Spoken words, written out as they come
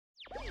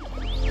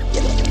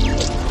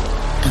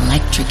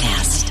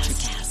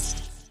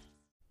NutraCast.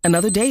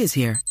 Another day is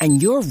here,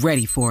 and you're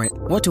ready for it.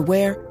 What to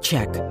wear?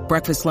 Check.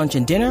 Breakfast, lunch,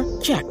 and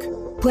dinner? Check.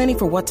 Planning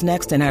for what's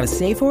next and how to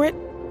save for it?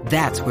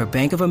 That's where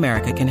Bank of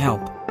America can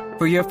help.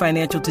 For your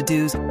financial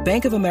to-dos,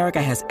 Bank of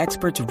America has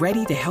experts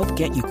ready to help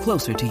get you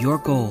closer to your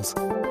goals.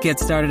 Get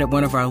started at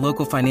one of our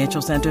local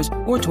financial centers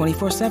or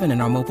 24/7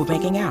 in our mobile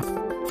banking app.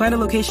 Find a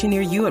location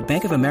near you at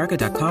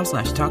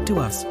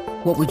bankofamerica.com/talktous.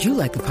 What would you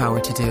like the power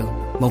to do?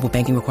 Mobile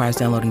banking requires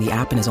downloading the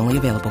app and is only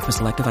available for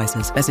select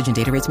devices. Message and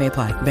data rates may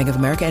apply. Bank of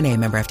America N.A.,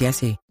 member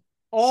FDIC.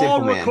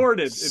 All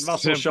recorded in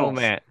Muscle Simple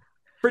Man.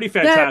 Pretty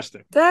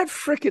fantastic. That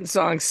freaking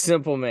song,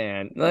 Simple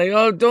Man. Like,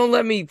 oh, don't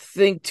let me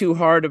think too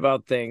hard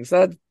about things.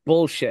 That's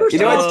bullshit. You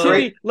know what's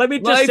great? Let me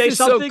just say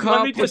something.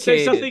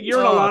 You're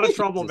in a lot of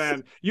trouble,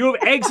 man. You have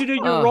exited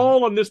your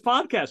role on this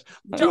podcast.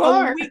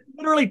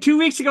 Literally 2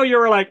 weeks ago, you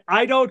were like,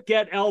 I don't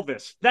get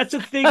Elvis. That's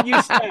a thing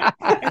you said.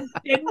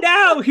 and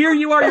now here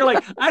you are. You're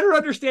like, I don't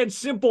understand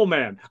Simple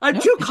Man. I'm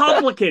too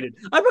complicated.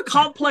 I'm a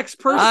complex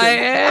person. I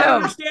am. I don't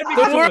understand being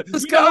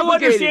simple. You know who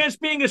understands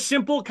being a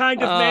simple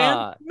kind of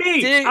man?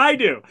 Me. I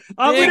do.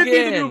 I'm going to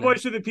be the new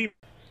voice of the people.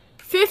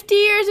 50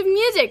 years of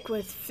music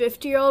with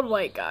 50-year-old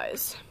white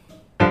guys.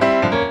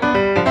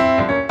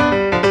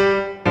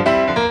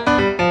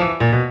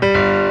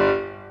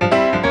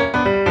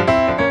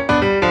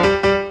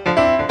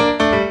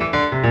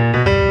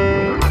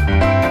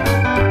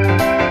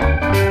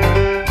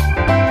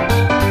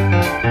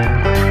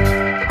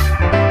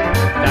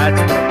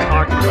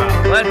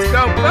 Let's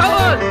go,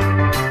 fellas!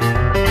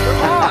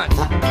 Come on!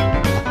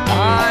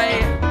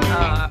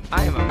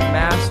 I am a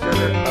master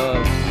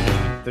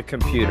of the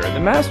computer. The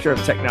master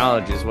of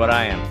technology is what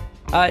I am.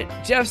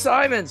 Jeff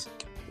Simons,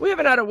 we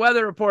haven't had a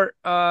weather report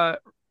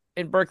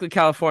in Berkeley,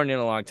 California in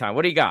a long time.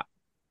 What do you got?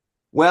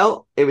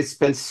 Well, it's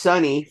been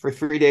sunny for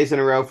 3 days in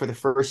a row for the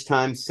first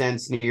time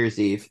since New Year's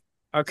Eve.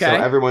 Okay. So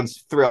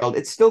everyone's thrilled.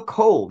 It's still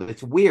cold.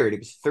 It's weird. It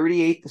was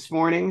 38 this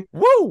morning.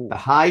 Woo! The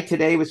high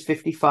today was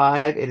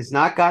 55. It has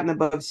not gotten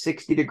above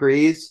 60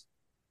 degrees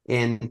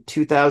in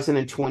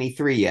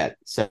 2023 yet.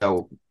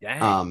 So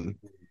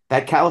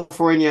that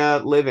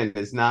California living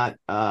is not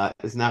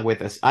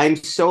with us. I'm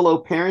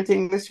solo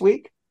parenting this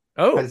week.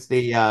 Oh. Because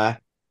the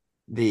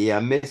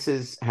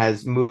missus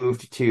has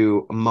moved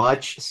to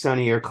much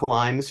sunnier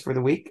climes for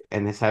the week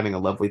and is having a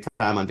lovely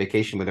time on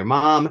vacation with her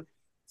mom.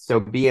 So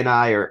B and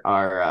I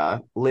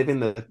are living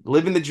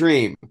the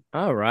dream.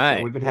 All right,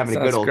 so we've been having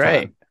a good old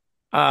time.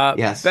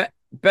 Yes,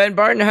 Ben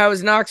Barton, how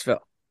was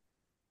Knoxville?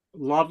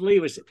 Lovely.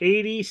 It was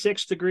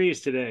 86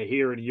 degrees today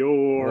here in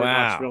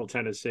Knoxville,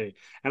 Tennessee,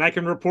 and I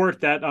can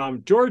report that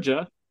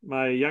Georgia,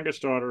 my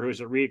youngest daughter,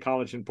 who's at Reed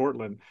College in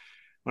Portland,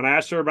 when I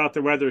asked her about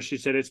the weather, she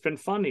said it's been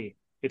funny.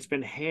 It's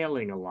been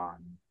hailing a lot.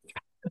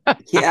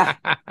 Yeah.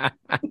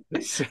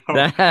 So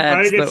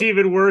I think it's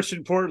even worse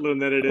in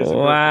Portland than it is in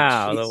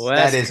Wow, the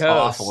West That is Coast.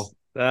 awful.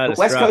 The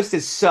West Coast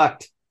has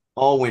sucked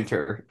all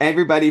winter.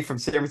 Everybody from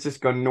San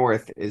Francisco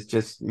north is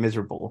just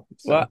miserable.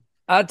 So. Well,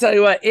 I'll tell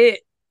you what,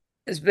 it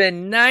has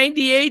been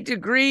 98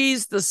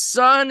 degrees. The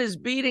sun is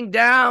beating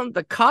down.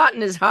 The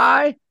cotton is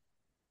high.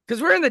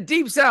 Because we're in the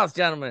deep South,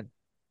 gentlemen.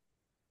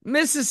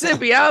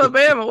 Mississippi,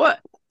 Alabama, what?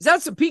 Is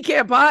that some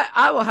pecan pie?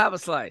 I will have a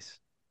slice.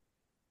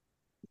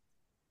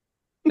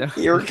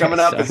 You're coming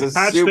up as a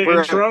That's super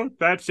the intro.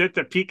 That's it.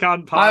 The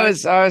pecan pie.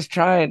 I was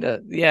trying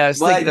to. Yeah, I was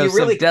thinking of you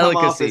really some come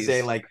delicacies. off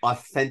as a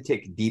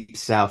authentic deep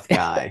South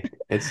guy.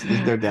 It's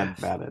no doubt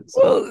about it.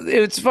 So. Well,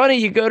 it's funny.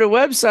 You go to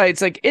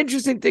websites like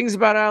interesting things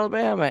about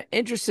Alabama,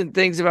 interesting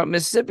things about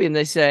Mississippi, and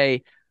they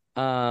say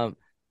Southern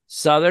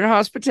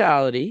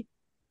hospitality,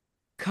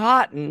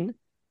 cotton,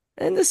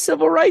 and the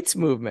civil rights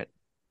movement.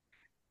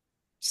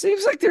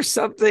 Seems like there's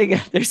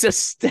a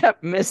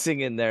step missing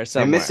in there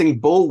somewhere. They're missing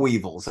boll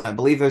weevils. I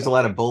believe there's a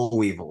lot of boll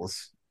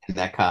weevils in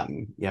that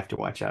cotton you have to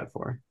watch out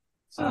for.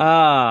 So.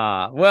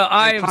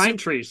 Pine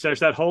trees. There's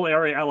that whole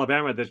area of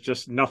Alabama that's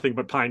just nothing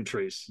but pine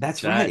trees.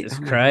 That's right. That's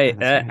great.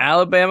 That's right.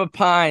 Alabama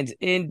pines,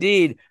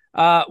 indeed.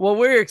 Well,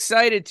 we're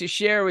excited to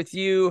share with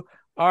you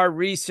our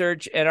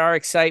research and our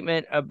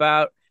excitement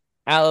about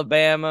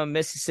Alabama,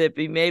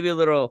 Mississippi, maybe a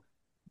little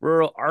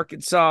rural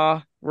Arkansas,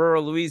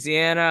 rural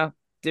Louisiana.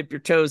 Dip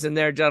your toes in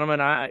there,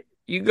 gentlemen.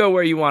 You go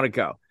where you want to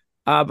go.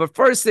 But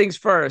first things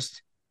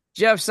first,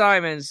 Jeff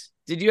Simons,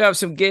 did you have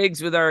some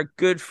gigs with our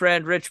good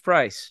friend Rich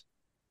Price?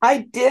 I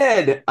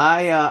did.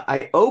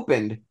 I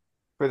opened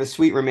for the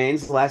Sweet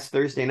Remains last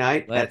Thursday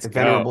night at the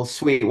venerable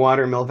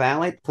Sweetwater Mill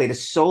Valley. Played a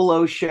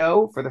solo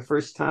show for the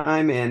first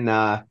time in,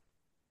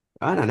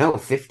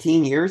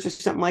 15 years or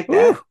something like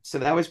that. Ooh. So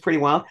that was pretty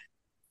wild.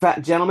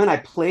 Gentlemen, I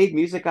played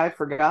music I've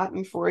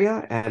forgotten for you,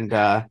 and Did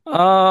the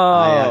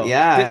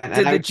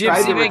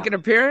Gypsy make an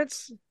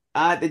appearance?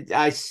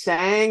 I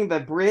sang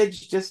the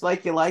bridge just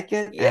like you like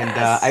it, yes. And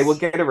I will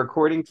get a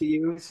recording to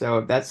you.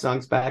 So that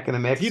song's back in the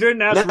mix. You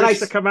didn't ask Rich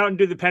to come out and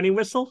do the penny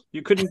whistle?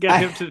 You couldn't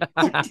get him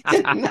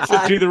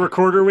to do the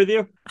recorder with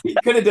you? He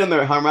could have done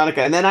the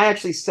harmonica, and then I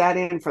actually sat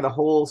in for the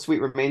whole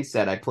Sweet Remains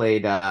set. I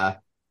played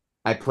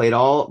I played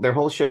all their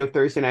whole show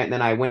Thursday night, and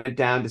then I went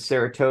down to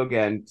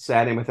Saratoga and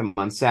sat in with them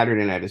on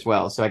Saturday night as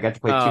well. So I got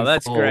to play Oh, two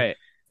that's full great.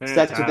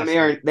 sets with them.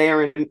 They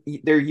are in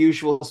their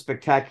usual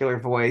spectacular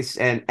voice,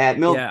 and at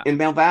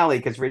Mill Valley,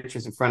 because Rich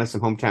was in front of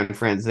some hometown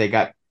friends, they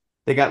got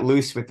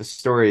loose with the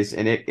stories,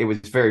 and it was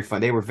very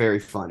fun. They were very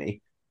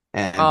funny,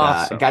 and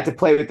awesome. got to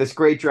play with this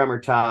great drummer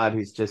Todd,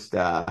 who's just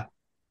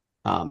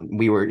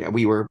we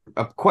were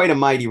quite a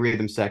mighty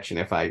rhythm section,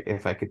 if I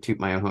could toot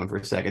my own horn for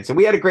a second. So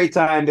we had a great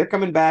time. They're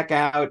coming back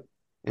out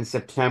in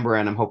September,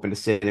 and I'm hoping to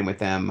sit in with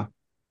them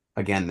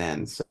again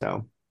then.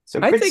 So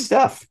good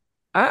stuff.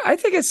 I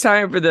think it's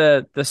time for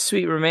the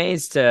Sweet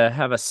Remains to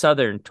have a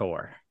Southern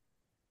tour.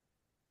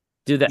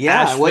 Do the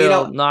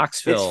Asheville,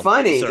 Knoxville. It's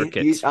funny.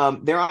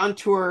 Circuit. They're on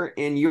tour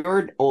in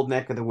your old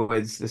neck of the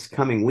woods this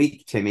coming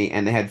week, Timmy,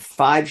 and they had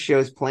 5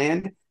 shows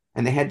planned,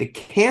 and they had to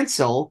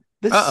cancel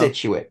the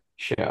Scituate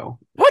show.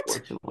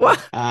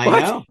 What?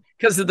 I know.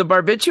 Because of the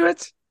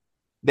barbiturates?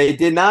 They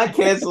did not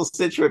cancel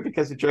Scituate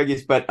because of drug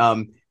use, but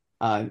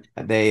I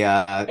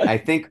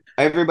think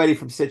everybody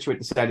from Scituate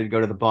decided to go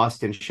to the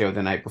Boston show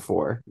the night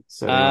before.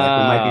 So we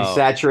might be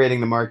saturating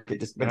the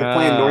market. But they're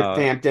playing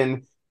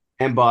Northampton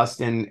and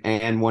Boston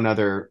and one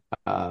other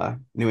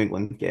New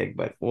England gig.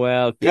 But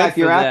if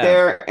you're out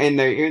there and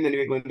you're in the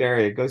New England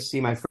area, go see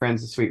my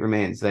friends, the Sweet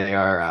Remains. They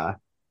are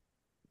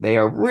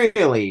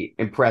really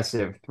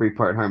impressive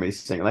 3-part harmony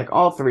singer. Like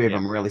all 3 of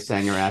them really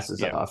sang their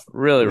asses off.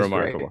 Really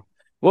remarkable. Great.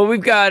 Well,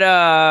 we've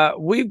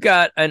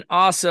got an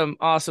awesome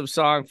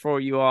song for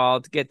you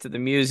all to get to the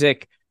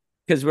music,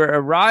 because we're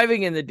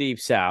arriving in the Deep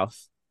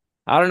South.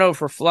 I don't know if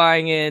we're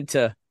flying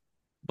into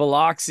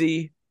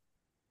Biloxi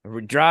or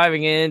we're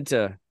driving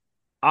into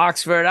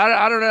Oxford.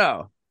 I don't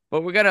know,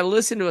 but we're gonna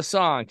listen to a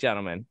song,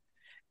 gentlemen.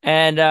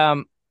 And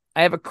I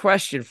have a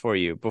question for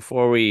you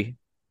before we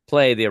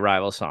play the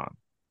Arrival song.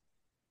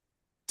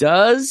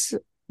 Does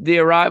the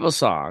Arrival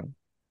song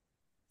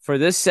for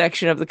this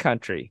section of the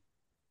country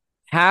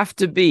have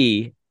to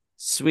be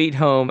Sweet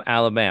Home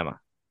Alabama?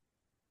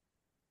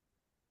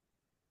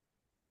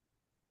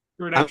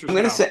 I'm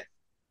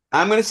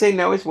gonna say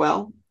no as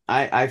well.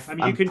 I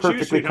mean, you can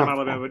choose Sweet Home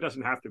Alabama, but it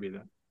doesn't have to be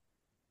that.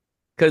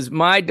 Because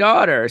my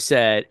daughter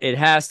said it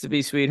has to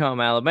be Sweet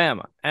Home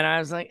Alabama, and I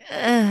was like,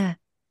 kind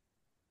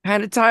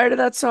of tired of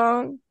that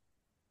song,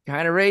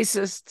 kind of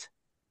racist.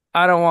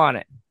 I don't want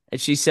it. And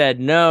she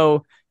said,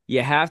 no,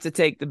 you have to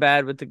take the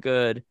bad with the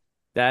good.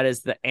 That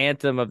is the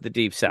anthem of the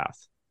Deep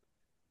South.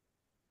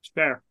 It's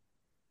fair.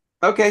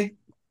 Okay.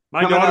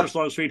 My daughter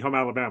loves Sweet Home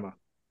Alabama.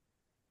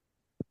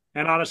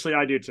 And honestly,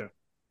 I do too.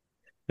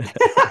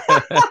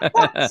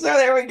 So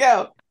there we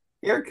go.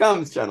 Here it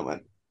comes,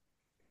 gentlemen.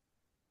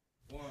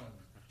 1,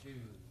 2,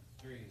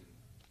 3.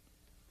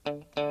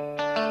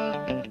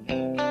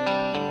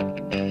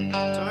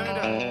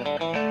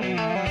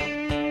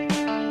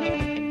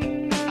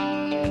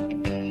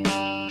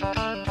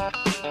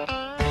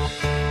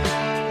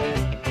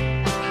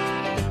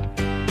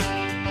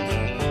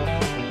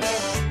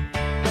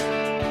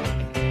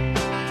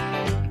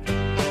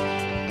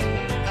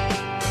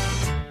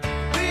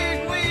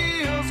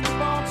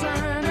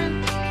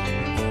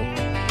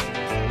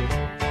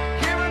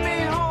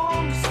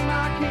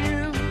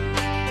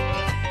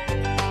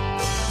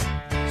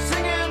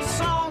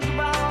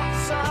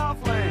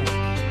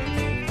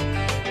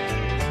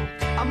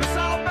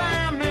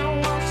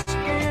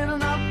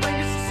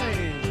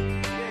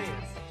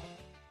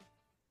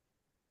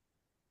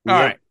 All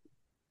right.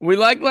 We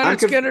like Lynyrd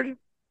Skynyrd.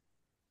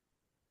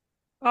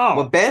 Oh,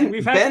 well, Ben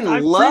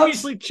I've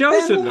previously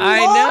chosen. I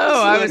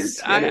know.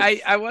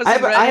 I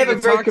wasn't ready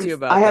to talk to you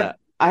about that.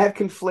 I have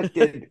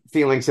conflicted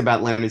feelings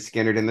about Lynyrd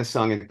Skynyrd in this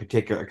song in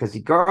particular, because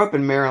you grow up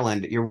in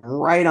Maryland, you're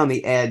right on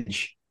the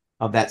edge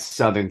of that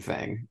Southern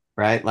thing,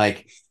 right?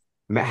 Like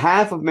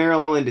half of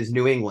Maryland is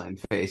New England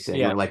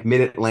facing, or like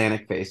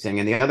mid-Atlantic facing,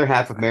 and the other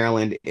half of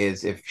Maryland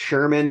is, if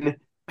Sherman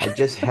had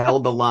just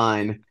held the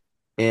line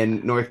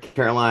in North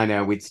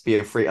Carolina, we'd be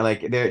a free,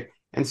 like there.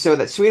 And so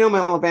that Sweet Home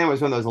Alabama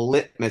was one of those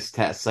litmus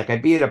tests. Like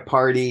I'd be at a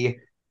party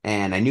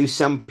and I knew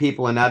some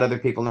people and not other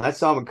people, and that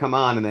song would come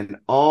on, and then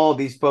all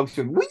these folks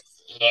would,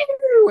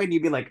 and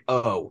you'd be like,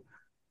 oh,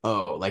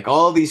 like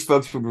all these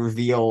folks would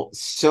reveal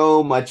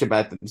so much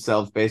about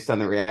themselves based on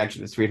the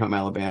reaction to Sweet Home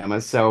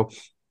Alabama. So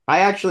I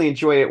actually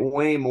enjoy it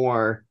way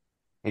more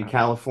in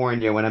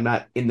California when I'm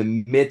not in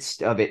the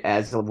midst of it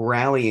as a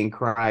rallying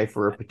cry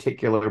for a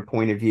particular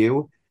point of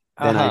view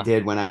than I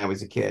did when I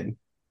was a kid.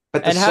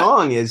 But the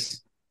song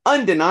is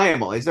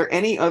undeniable. Is there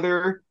any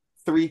other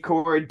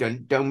 3-chord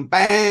dun dun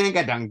bang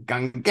a dun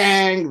gung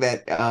gang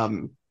that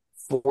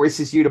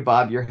forces you to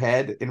bob your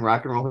head in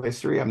rock and roll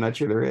history? I'm not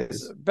sure there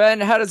is.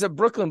 Ben, how does a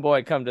Brooklyn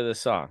boy come to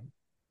this song?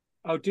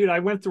 Oh, dude, I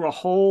went through a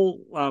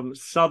whole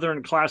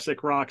Southern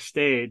classic rock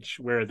stage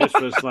where this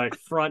was like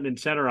front and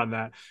center on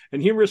that.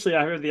 And humorously,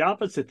 I heard the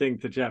opposite thing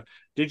to Jeff.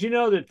 Did you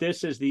know that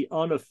this is the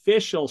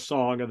unofficial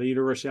song of the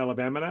University of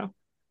Alabama now?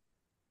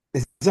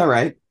 Is that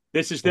right?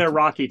 This is their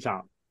Rocky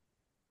Top.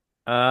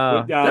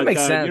 That makes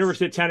sense.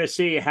 University of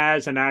Tennessee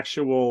has an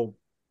actual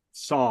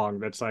song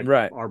that's like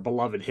right. Our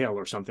Beloved Hill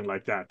or something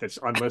like that. That's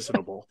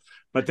unlistenable.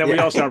 But then we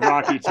also have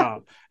Rocky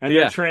Top, and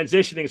they're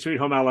transitioning Sweet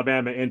Home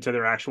Alabama into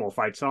their actual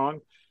fight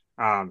song.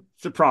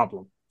 It's a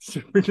problem. It's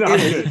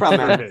a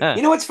problem.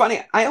 You know what's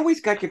funny? I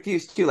always got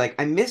confused too. Like,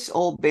 I miss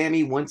Old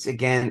Bammy once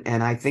again,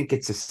 and I think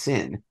it's a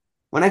sin.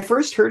 When I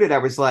first heard it, I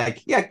was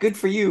like, yeah, good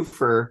for you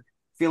for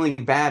feeling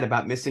bad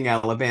about missing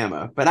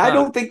Alabama. But I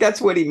don't think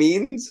that's what he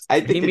means.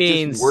 I think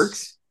just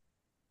works.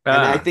 And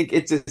I think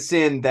it's a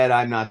sin that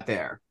I'm not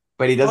there.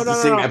 But he doesn't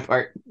sing that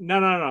part.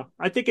 No.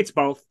 I think it's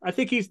both. I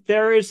think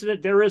there is a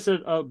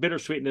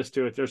bittersweetness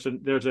to it.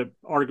 There's a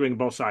arguing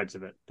both sides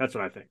of it. That's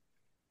what I think.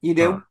 You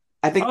do?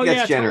 I think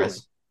that's generous.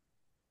 Totally.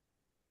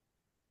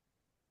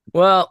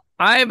 Well,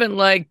 I haven't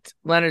liked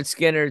Leonard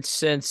Skinner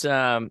since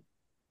the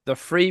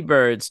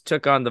Freebirds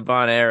took on the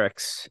Von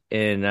Erichs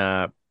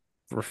in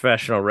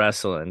professional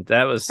wrestling.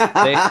 That was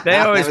they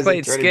always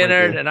played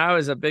Skinner, and I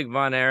was a big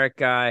Von Erich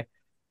guy.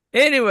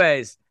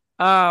 Anyways,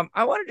 I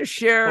wanted to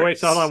share. Wait,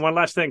 so hold on. One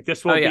last thing.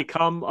 This will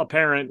become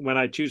apparent when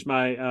I choose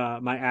my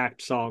my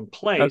act song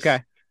place.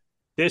 Okay.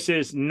 This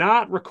is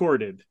not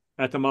recorded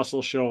at the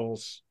Muscle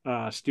Shoals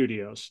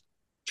studios.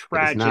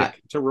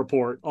 Tragic to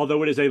report,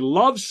 although it is a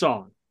love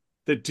song.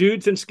 The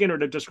dudes in Skinner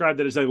have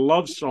described it as a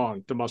love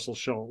song to Muscle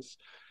Shoals.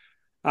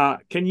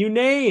 Can you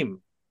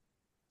name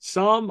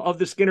some of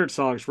the Skinner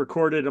songs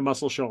recorded at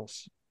Muscle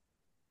Shoals?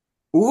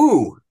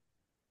 Ooh,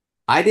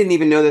 I didn't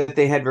even know that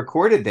they had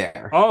recorded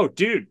there. Oh,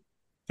 dude.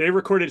 They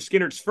recorded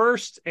Skinner's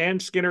First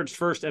and Skinner's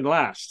First and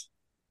Last.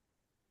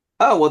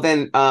 Oh, well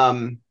then,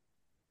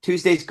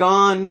 Tuesday's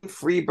Gone,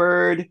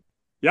 Freebird.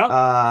 Yep.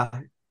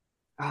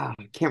 I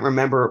can't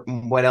remember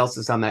what else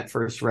is on that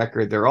first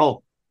record. They're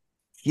all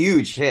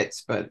huge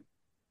hits, but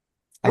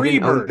I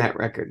didn't own that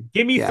record.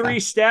 Give me 3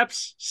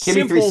 steps. Give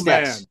me 3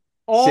 steps. Man.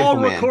 All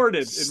Simple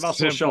recorded Man. in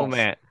Muscle Shoals.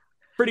 Man.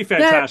 Pretty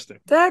fantastic.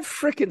 That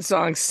freaking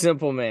song,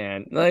 Simple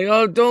Man. Like,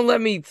 don't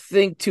let me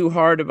think too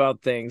hard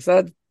about things.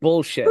 That's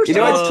bullshit. You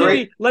know what's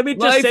great? Let me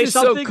just say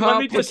something.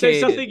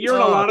 You're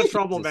in a lot of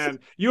trouble, man.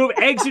 You have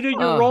exited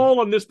your role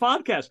on this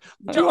podcast.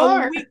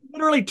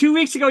 Literally 2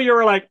 weeks ago, you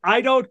were like, I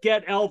don't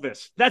get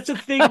Elvis. That's a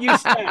thing you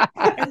said.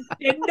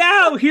 and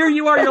now here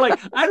you are. You're like,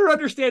 I don't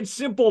understand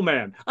Simple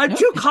Man. I'm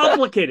too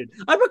complicated.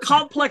 I'm a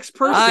complex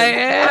person. I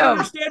am.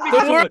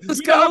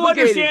 Who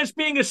understands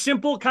being a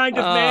simple kind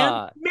of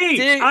man?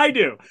 Me. I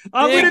do.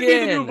 I'm going to be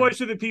the new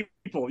voice of the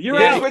people. You're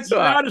the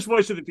honest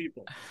voice of the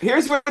people.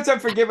 Here's what's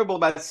unforgivable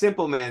about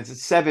Simple Man.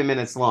 It's 7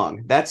 minutes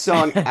long. That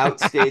song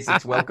outstays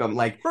its welcome.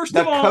 Like,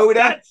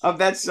 coda of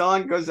that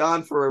song goes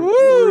on for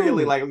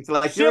really like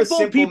you're a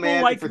simple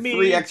man like for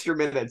 3 extra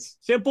minutes.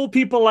 Simple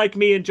people like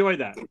me enjoy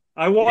that.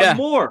 I want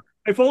more.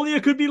 If only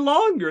it could be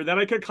longer, then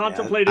I could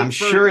contemplate it. I'm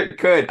sure it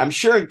could. I'm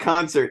sure in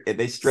concert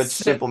they stretch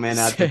Simple Man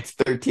out to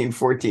 13,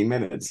 14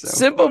 minutes. So.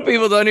 Simple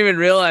people don't even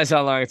realize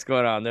how long it's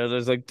going on. They're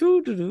just like,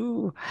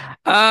 doo-doo-doo.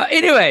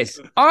 Anyways,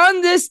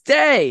 on this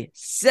day,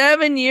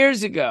 7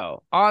 years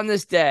ago, on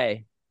this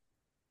day,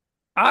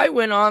 I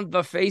went on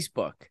the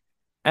Facebook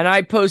and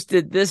I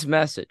posted this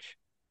message.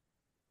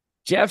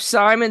 Jeff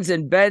Simons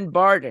and Ben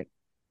Barton.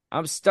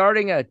 I'm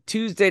starting a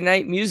Tuesday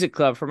night music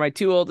club for my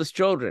 2 oldest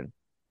children.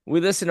 We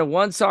listen to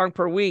 1 song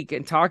per week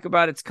and talk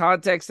about its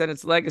context and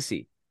its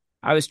legacy.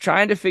 I was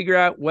trying to figure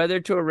out whether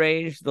to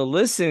arrange the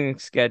listening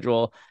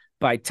schedule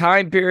by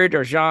time period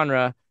or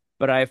genre,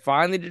 but I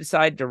finally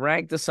decided to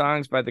rank the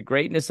songs by the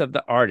greatness of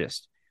the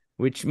artist,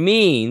 which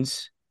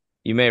means,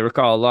 you may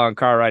recall a long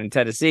car ride in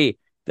Tennessee,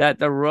 that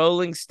the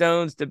Rolling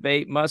Stones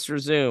debate must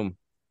resume.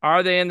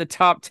 Are they in the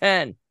top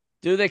 10?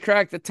 Do they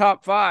crack the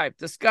top 5?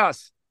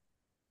 Discuss.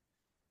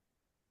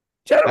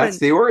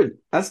 Gentlemen,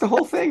 that's the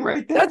whole thing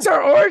right there. That's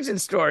our origin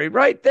story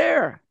right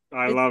there.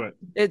 I love it.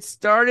 It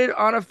started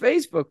on a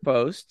Facebook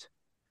post.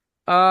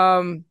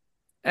 And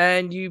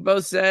you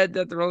both said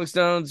that the Rolling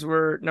Stones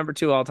were number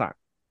 2 all time.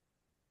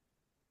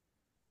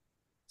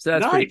 So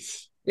that's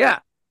nice.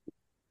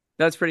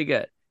 That's pretty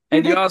good.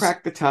 And you also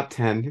cracked the top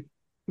 10.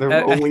 The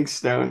Rolling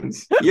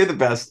Stones. You're the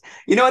best.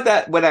 You know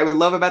what I would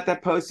love about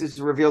that post is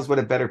it reveals what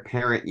a better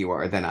parent you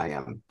are than I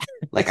am.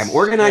 Like, I'm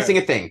organizing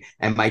a thing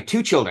and my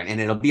 2 children,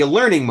 and it'll be a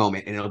learning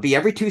moment, and it'll be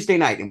every Tuesday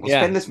night, and we'll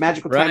spend this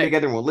magical time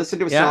together, and we'll listen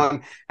to a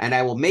song, and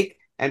I will make.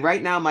 And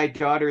right now, my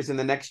daughter's in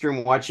the next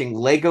room watching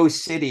Lego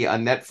City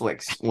on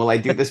Netflix while I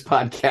do this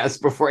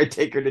podcast before I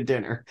take her to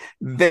dinner.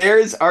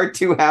 There's our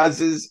 2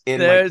 houses in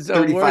like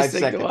 35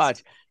 seconds. To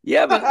watch.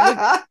 Yeah,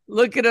 but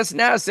look at us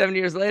now, 7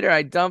 years later.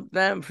 I dumped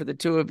them for the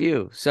 2 of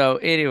you. So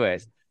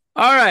anyways,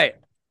 all right,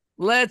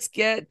 let's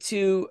get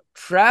to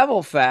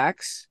travel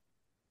facts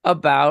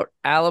about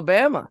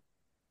Alabama.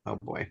 Oh,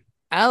 boy.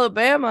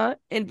 Alabama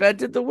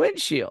invented the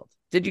windshield.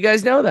 Did you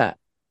guys know that?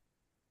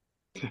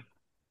 Okay.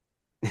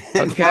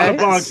 A lot of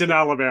bugs in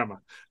Alabama.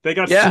 They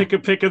got sick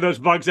of picking those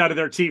bugs out of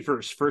their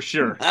teethers, for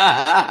sure.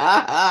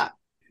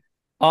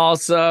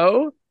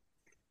 Also,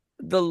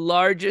 the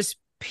largest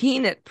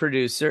peanut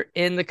producer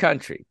in the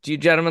country. Do you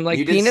gentlemen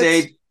like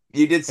peanuts?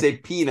 You did say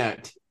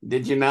peanut,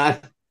 did you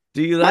not?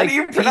 Do you like How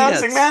are you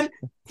pronouncing that?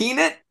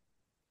 Peanut?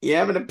 You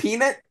having a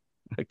peanut?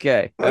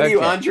 Okay. What are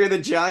you, Andre the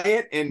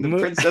Giant and the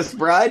Princess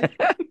Bride?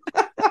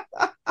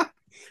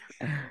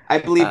 I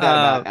believe that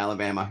about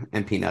Alabama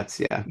and peanuts,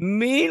 yeah.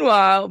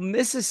 Meanwhile,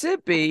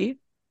 Mississippi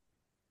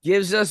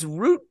gives us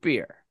root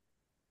beer.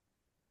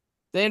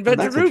 They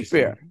invented root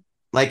beer.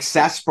 Like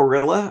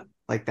sarsaparilla,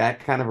 like that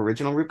kind of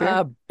original root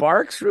beer?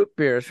 Barks root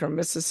beer is from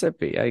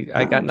Mississippi.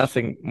 I got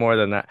nothing more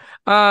than that.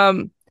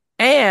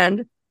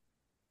 And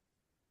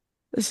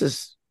this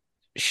is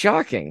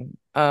shocking.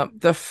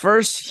 The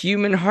first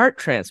human heart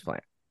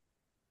transplant.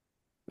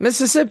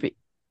 Mississippi.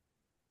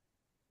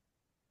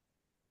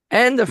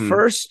 And the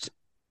first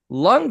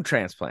lung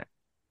transplant.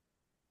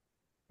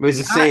 It was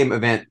the same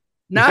event.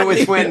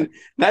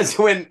 That's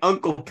when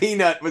Uncle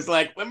Peanut was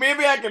like, well,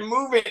 maybe I can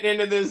move it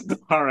into this.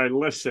 All right,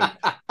 listen.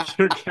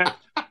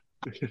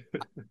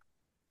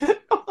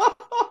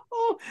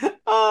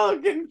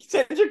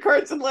 Send your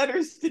cards and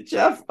letters to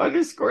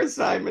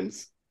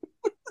Jeff_Simons.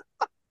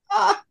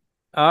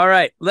 All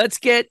right, let's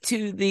get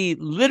to the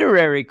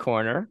literary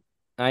corner.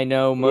 I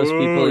know most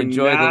people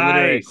enjoy the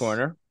literary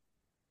corner.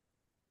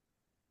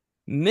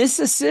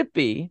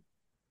 Mississippi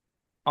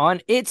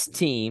on its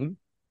team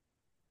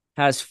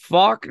has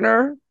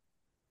Faulkner,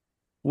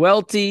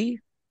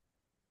 Welty,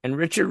 and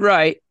Richard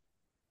Wright.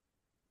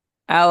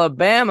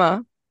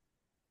 Alabama,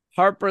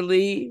 Harper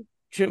Lee,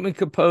 Truman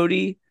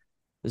Capote,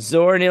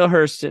 Zora Neale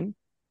Hurston.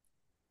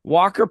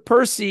 Walker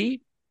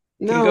Percy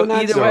can go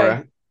either Zora.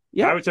 way.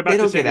 Yeah, I was about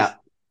to say that.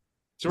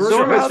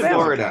 Zora's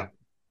Florida.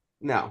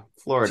 No,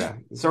 Florida.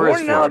 Zora's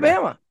born in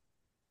Alabama.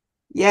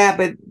 Yeah,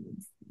 but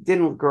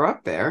didn't grow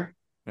up there.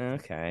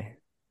 Okay.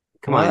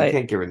 Come on, you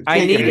can't give it.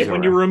 I need it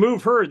when you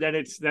remove her. Then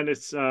it's.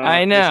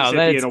 I know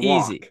then it's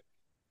easy.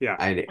 Yeah.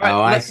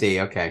 I see.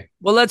 Okay.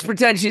 Well, let's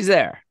pretend she's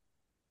there.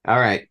 All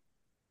right.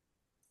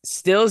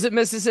 Still, is it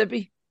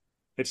Mississippi?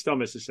 It's still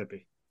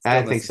Mississippi.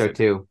 I think so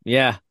too.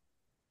 Yeah.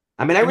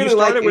 I mean, I really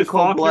like it with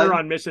Faulkner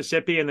on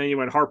Mississippi, and then you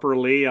went Harper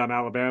Lee on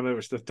Alabama. It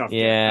was the tough.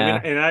 Yeah.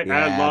 I mean,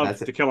 I love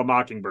To Kill a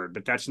Mockingbird,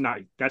 but that's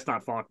not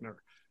Faulkner.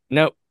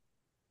 Nope.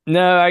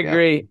 No, I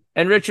agree.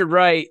 And Richard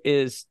Wright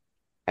is.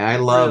 I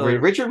love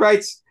Richard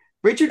Wright's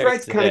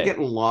kind of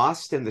getting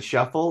lost in the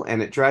shuffle,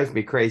 and it drives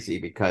me crazy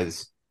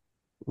because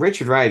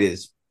Richard Wright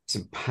is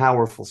some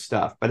powerful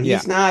stuff, but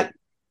he's not.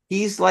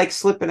 He's like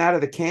slipping out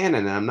of the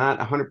canon, and I'm not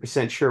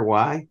 100% sure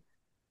why.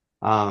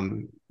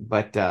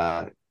 But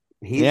I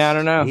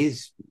don't know.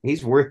 He's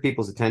worth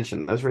people's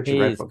attention. Those Richard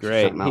Wright books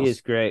are something else. He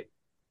is great.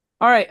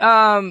 All right.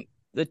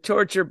 The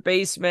torture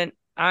basement.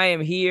 I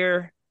am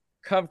here,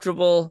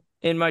 comfortable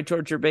in my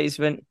torture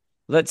basement.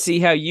 Let's see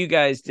how you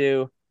guys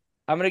do.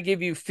 I'm going to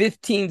give you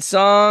 15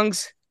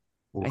 songs.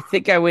 Oof. I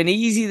think I went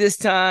easy this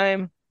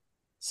time.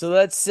 So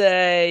let's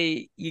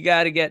say you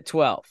got to get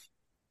 12.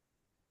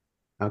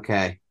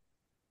 Okay.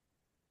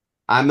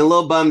 I'm a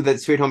little bummed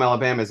that Sweet Home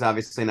Alabama is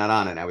obviously not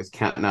on it. I was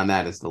counting on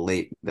that as the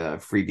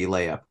freebie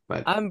layup.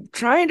 But I'm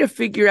trying to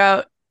figure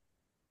out,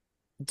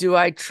 do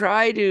I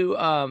try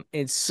to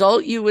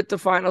insult you with the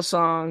final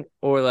song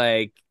or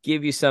like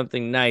give you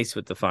something nice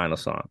with the final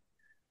song?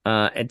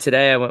 And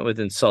today I went with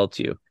insult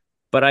you.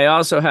 But I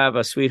also have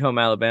a Sweet Home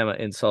Alabama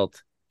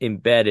insult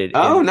embedded.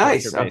 Oh,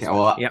 nice. Okay,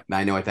 well,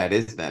 I know what that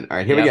is then. All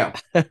right, here we go.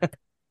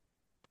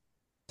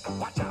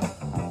 Watch out.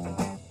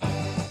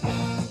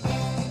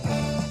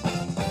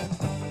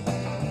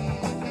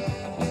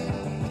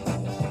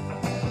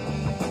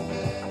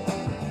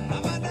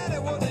 My daddy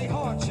was a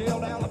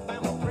hard-shelled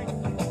Alabama preacher.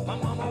 My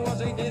mama was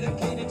a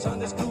dedicated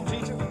Sunday school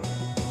teacher.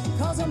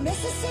 'Cause a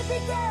Mississippi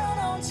girl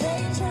don't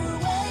change her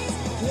ways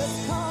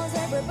just 'cause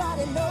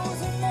everybody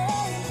knows her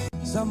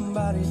name.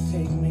 Somebody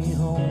take me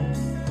home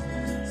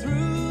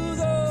through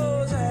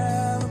those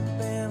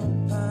Alabama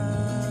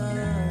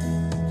pines.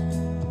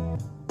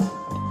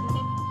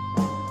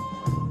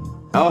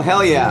 Oh,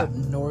 hell yeah.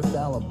 North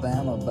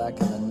Alabama back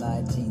in the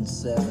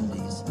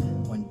 1970s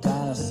when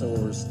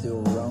dinosaurs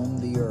still roamed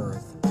the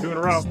earth. 2 in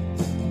a row.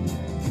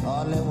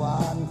 Only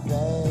one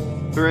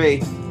thing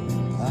 3.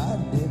 I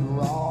did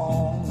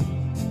wrong.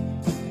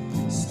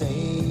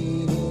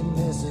 Stayed in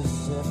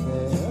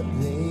Mississippi a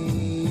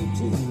day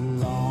too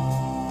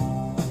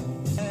long.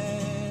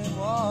 And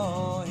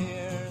whoa,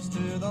 here's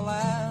to the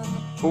land.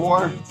 4.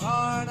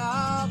 Torn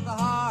out the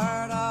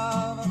heart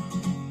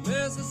of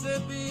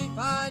Mississippi.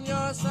 Find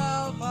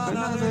yourself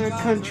Another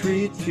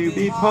country to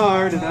be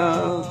part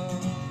of.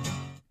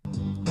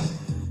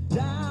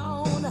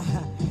 Down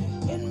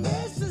in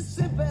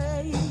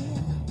Mississippi.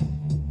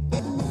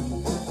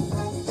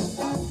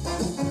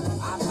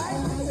 I'm right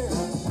here.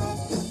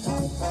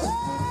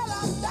 Well,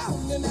 I'm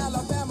down in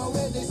Alabama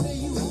where they say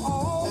you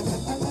all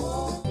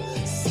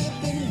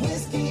sipping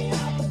whiskey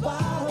out the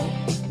bottle,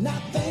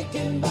 not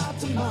thinking about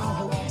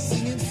tomorrow,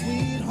 singing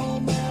Sweet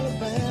Home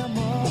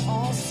Alabama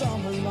all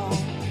summer long.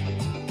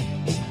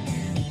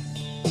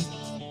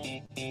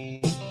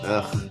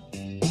 Ugh.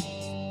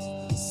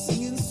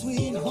 Singing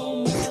Sweet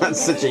Home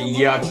That's such a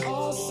yuck.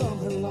 all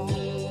summer long.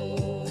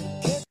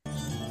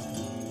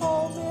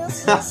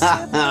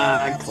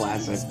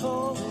 Classic.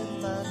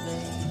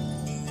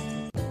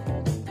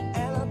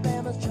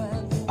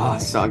 Oh,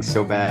 song's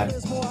so bad.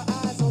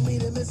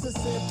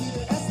 Mississippi.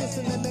 The essence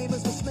and the name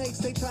is the snakes.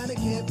 They trying to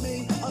get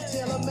me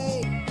until I'm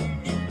made.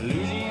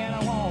 Louisiana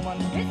woman,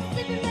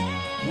 Mississippi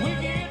man, we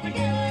get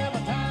together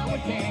every time we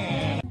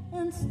can.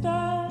 And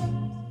stars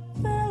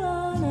fell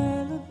on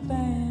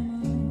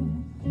Alabama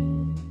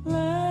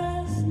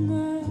last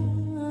night.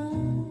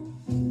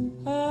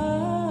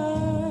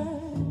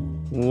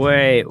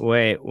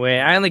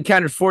 Wait. I only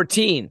counted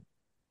 14.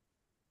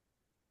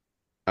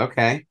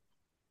 Okay.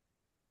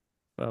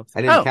 Well,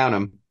 I didn't count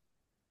them.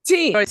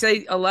 Do I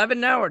say 11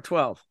 now or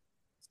 12?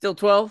 Still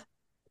 12?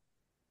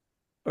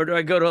 Or do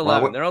I go to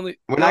 11? We're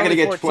not going to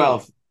get 14.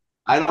 12.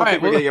 I don't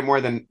think we're going to get more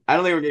than. I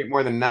don't think we're going to get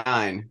more than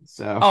 9.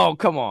 So. Oh,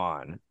 come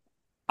on.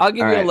 I'll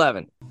give you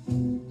 11.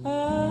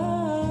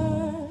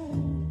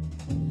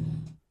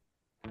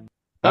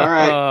 All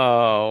right.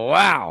 Oh,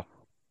 wow.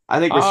 I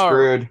think we're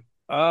screwed.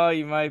 Oh,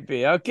 you might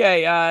be.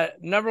 Okay,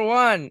 number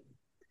 1.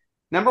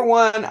 Number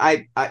 1,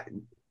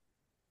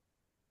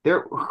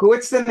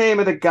 what's the name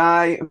of the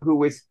guy who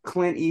was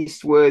Clint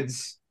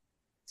Eastwood's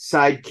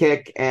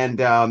sidekick and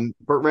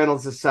Burt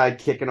Reynolds'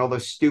 sidekick and all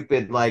those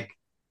stupid like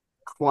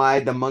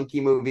Clyde the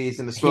Monkey movies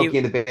and the Smokey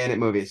and the Bandit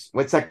movies?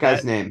 What's that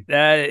guy's name?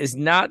 That is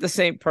not the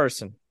same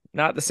person.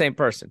 Not the same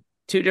person.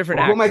 Two different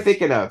actors. Who am I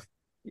thinking of?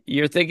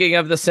 You're thinking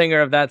of the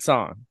singer of that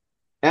song.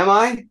 Am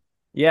I?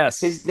 Yes.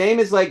 His name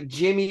is like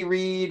Jimmy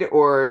Reed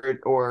or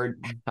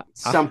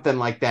something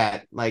like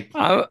that. Like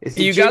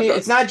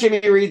it's not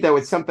Jimmy Reed though.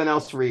 It's something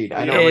else Reed.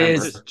 I don't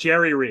remember. It's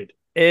Jerry Reed.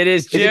 It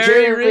is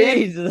Jerry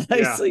Reed.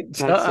 Nicely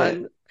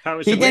done.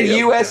 He did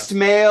U.S.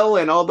 Mail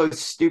and all those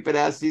stupid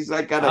ass. He's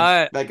like got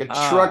a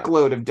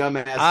truckload of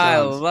dumbass songs. I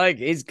like.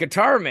 He's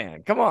Guitar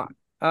Man. Come on.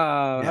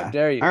 How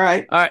dare you? All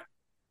right.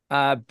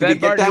 Ben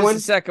Barton was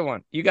the second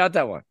one. You got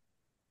that one.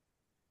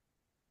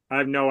 I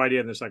have no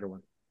idea the second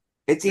one.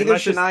 It's either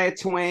Shania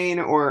Twain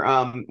or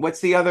what's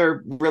the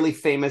other really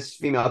famous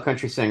female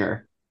country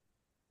singer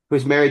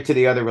who's married to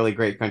the other really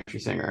great country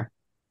singer?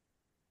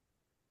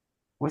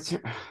 What's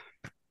her?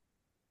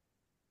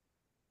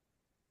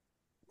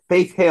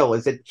 Faith Hill.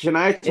 Is it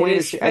Shania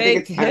Twain?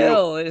 Faith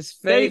Hill. It's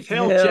Faith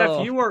Hill.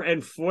 Jeff, you were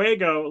in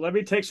fuego. Let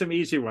me take some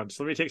easy ones.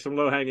 Let me take some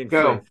low-hanging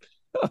fruit.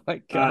 Oh,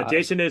 my God.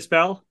 Jason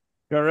Isbell.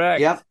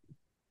 Correct. Yep.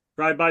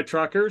 Drive-By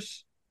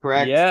Truckers.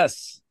 Correct.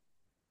 Yes.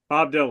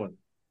 Bob Dylan.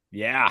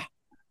 Yeah.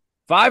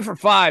 5 for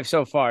 5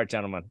 so far,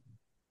 gentlemen.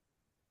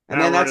 And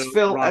then that's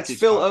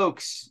Phil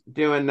Oakes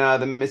doing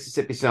the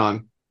Mississippi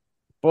song.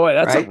 Boy,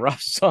 that's a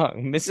rough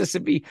song.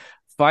 Mississippi,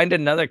 find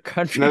another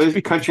country to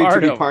be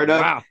part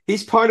of. Wow.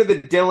 He's part of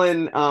the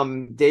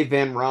Dylan, Dave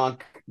Van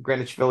Ronk,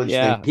 Greenwich Village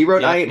thing. He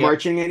wrote I Ain't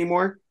Marching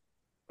Anymore.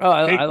 Oh,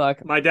 I like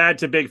him. My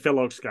dad's a big Phil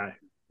Oakes guy.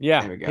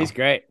 Yeah, he's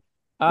great.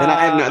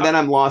 Then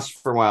I'm lost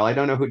for a while. I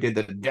don't know who did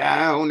the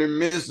Down in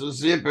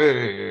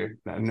Mississippi.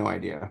 I have no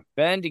idea.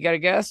 Ben, do you got a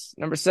guess?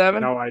 Number 7?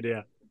 No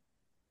idea.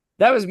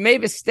 That was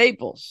Mavis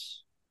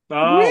Staples.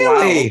 Oh,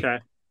 really? Wow, okay.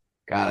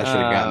 God, I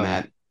should have gotten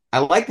that. I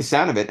like the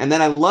sound of it. And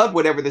then I love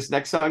whatever this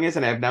next song is,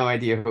 and I have no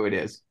idea who it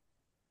is.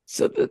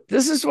 So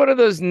this is one of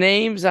those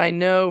names I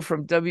know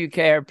from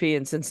WKRP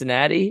in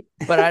Cincinnati,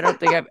 but I don't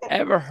think I've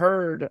ever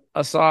heard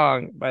a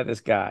song by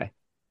this guy.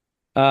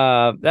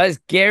 That is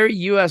Gary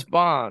U.S.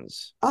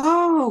 Bonds.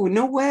 Oh,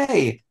 no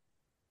way.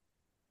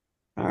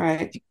 All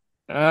right.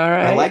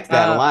 I like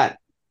that a lot.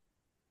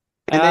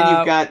 And then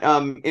you've got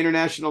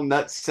International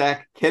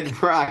Nutsack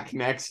Kid Rock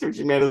next, which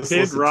you made us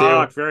listen to. Kid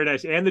Rock, very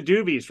nice. And the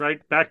Doobies,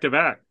 right? Back to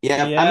back.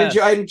 Yeah, yes.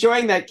 I'm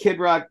enjoying that Kid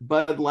Rock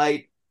Bud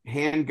Light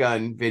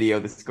handgun video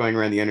that's going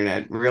around the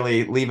internet,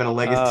 really leaving a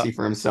legacy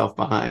for himself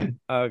behind.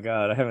 Oh,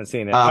 God, I haven't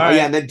seen it. Right.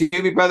 Yeah, and then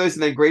Doobie Brothers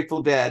and then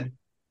Grateful Dead.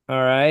 All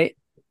right.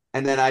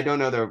 And then I don't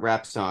know the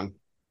rap song.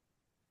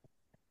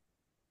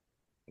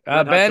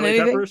 Ben,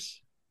 anything?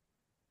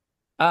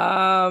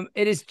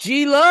 It is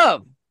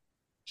G-Love.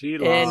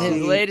 In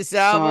his latest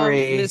album,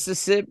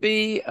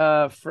 Mississippi,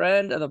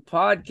 friend of the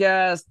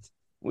podcast.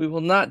 We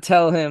will not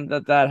tell him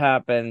that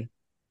happened.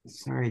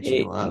 Sorry,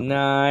 G-Love.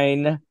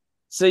 9.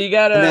 So you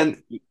gotta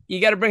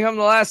bring home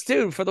the last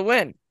 2 for the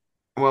win.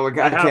 Well,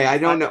 I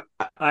don't know.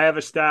 I have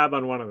a stab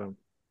on one of them.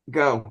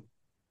 Go.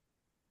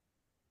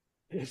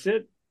 Is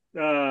it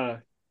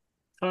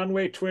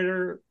Conway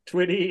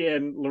Twitty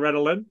and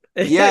Loretta Lynn?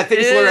 Yeah, I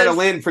think it's Loretta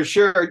Lynn for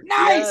sure.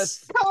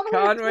 Nice. Yes.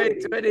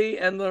 Conway Twitty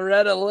and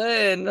Loretta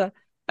Lynn.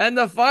 And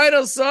the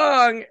final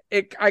song,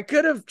 I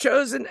could have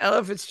chosen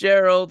Ella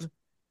Fitzgerald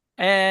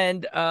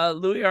and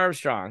Louis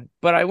Armstrong,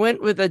 but I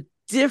went with a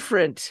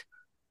different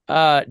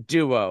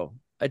duo.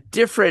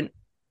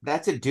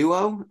 That's a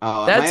duo?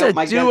 Oh, that's a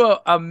duo,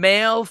 a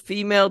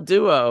male-female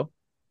duo.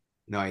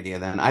 No idea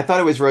then. I thought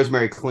it was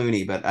Rosemary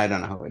Clooney, but I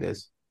don't know who it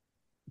is.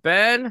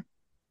 Ben?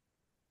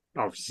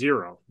 Oh,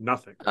 0.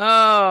 Nothing.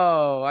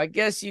 Oh, I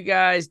guess you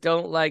guys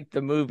don't like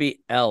the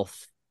movie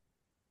Elf.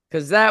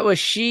 Because that was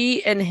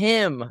She and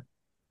Him.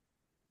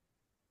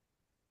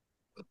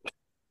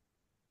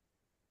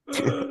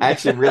 I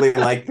actually really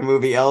like the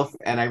movie Elf,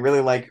 and I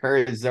really like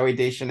her, Zooey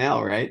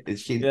Deschanel, right?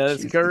 That's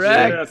correct.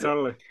 Yeah,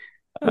 totally.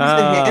 Who's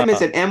the him?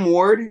 Is it M.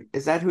 Ward?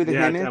 Is that who the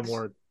him is? M.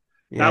 Ward.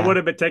 Yeah. That would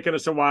have been taking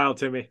us a while,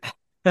 Timmy.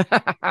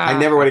 I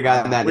never would have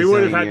gotten that. We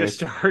would have had to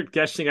start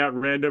guessing out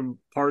random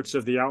parts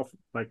of the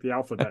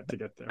alphabet to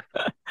get there.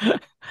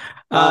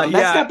 That's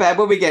not bad.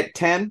 What we get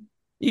 10?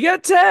 You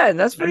got 10.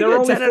 That's pretty good.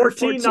 And there were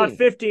only 14, not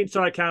 15,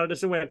 so I counted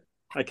as a win.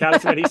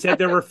 He said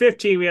there were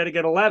 15. We had to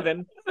get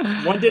 11.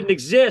 One didn't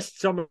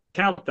exist, so I'm going to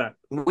count that.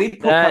 We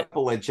pulled a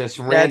couple of just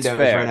randos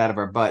right out of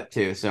our butt,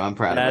 too, so I'm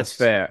proud of us. That's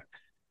fair.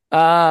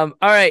 All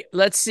right,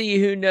 let's see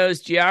who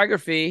knows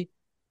geography.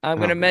 I'm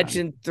going to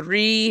mention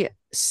 3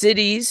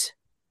 cities.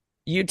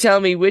 You tell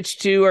me which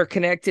 2 are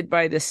connected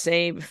by the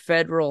same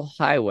federal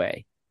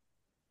highway.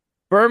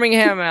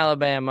 Birmingham,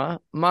 Alabama,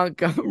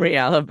 Montgomery,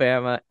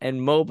 Alabama,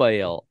 and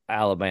Mobile,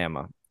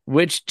 Alabama.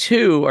 Which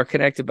 2 are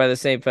connected by the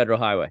same federal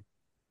highway?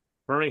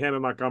 Birmingham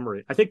and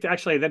Montgomery. I think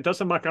actually that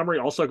doesn't Montgomery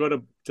also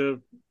go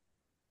to...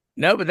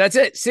 No, but that's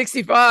it.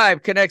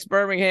 65 connects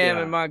Birmingham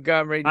and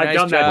Montgomery. I've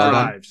done that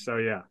drive, so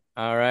yeah.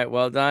 All right,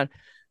 well done.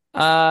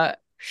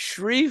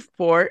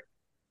 Shreveport,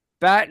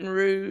 Baton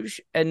Rouge,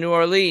 and New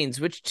Orleans.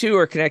 Which 2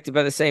 are connected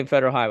by the same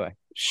federal highway?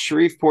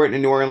 Shreveport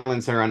and New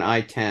Orleans are on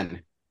I-10.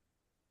 Is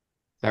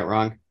that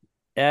wrong?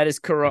 That is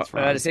correct.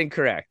 That is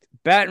incorrect.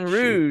 Baton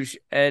Rouge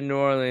and New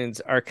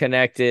Orleans are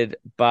connected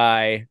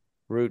by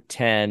Route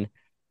 10.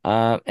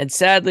 And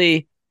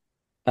sadly,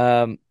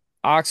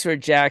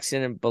 Oxford,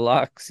 Jackson, and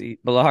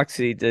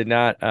Biloxi did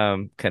not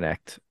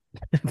connect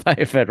by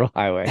a federal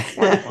highway.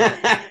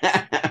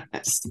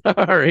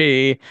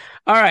 Sorry.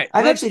 All right.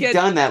 I've actually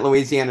done that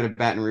Louisiana to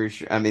Baton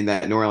Rouge. I mean,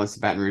 that New Orleans to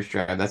Baton Rouge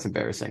drive. That's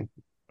embarrassing.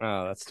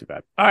 Oh, that's too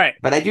bad. All right.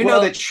 But I do know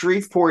that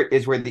Shreveport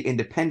is where the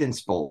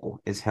Independence Bowl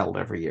is held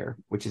every year,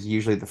 which is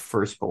usually the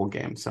first bowl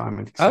game. So I'm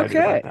excited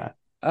about that.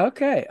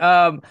 Okay.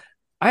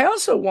 I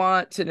also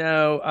want to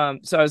know,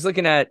 so I was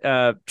looking at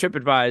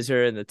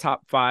TripAdvisor and the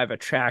top 5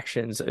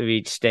 attractions of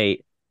each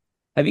state.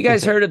 Have you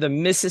guys heard of the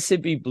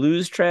Mississippi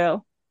Blues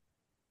Trail?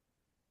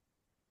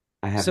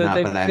 I have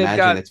not, but I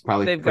imagine it's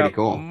probably pretty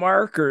cool.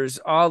 Markers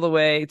all the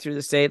way through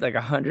the state, like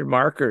 100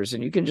 markers,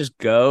 and you can just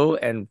go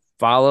and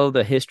follow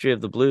the history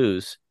of the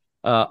blues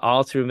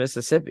all through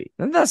Mississippi.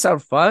 Doesn't that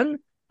sound fun?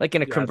 Like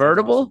in a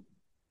convertible?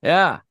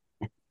 Awesome.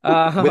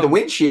 Yeah. With a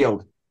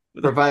windshield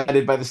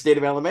provided by the state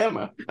of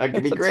Alabama. That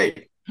could be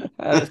great.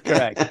 That's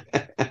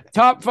correct.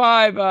 Top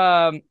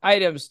 5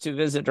 items to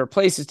visit or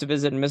places to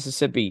visit in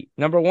Mississippi.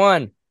 Number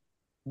 1,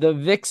 the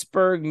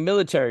Vicksburg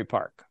Military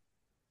Park.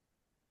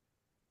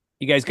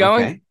 You guys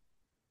going? Okay.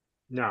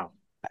 No.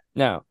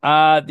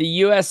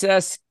 The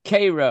USS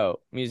Cairo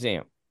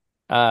Museum.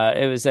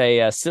 It was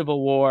a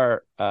Civil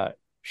War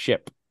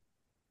ship.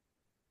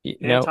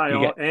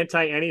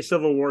 Anti any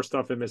Civil War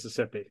stuff in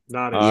Mississippi.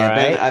 Not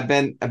right. I've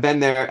been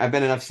there. I've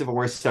been enough Civil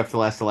War stuff to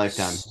last a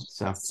lifetime.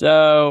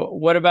 So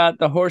what about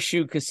the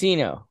Horseshoe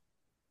Casino?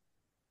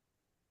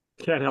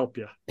 Can't help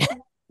you.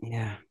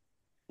 Yeah.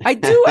 I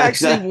do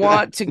actually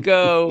want to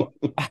go.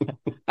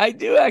 I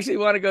do actually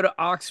want to go to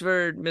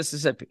Oxford,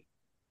 Mississippi.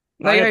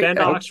 I have been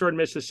to Oxford,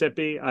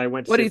 Mississippi. I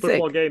went to see a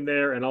football game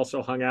there and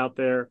also hung out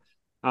there.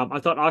 I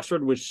thought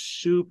Oxford was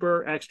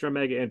super extra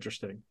mega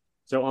interesting.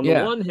 So on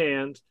the one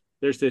hand,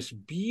 there's this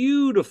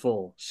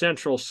beautiful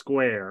central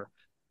square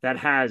that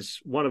has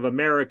one of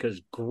America's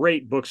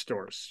great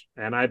bookstores.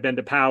 And I've been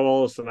to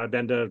Powell's and I've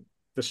been to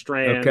the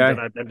Strand and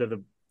I've been to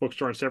the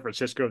bookstore in San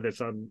Francisco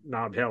that's on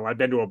Nob Hill. I've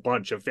been to a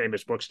bunch of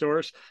famous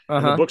bookstores.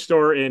 And the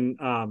bookstore in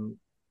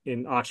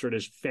Oxford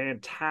is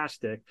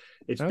fantastic.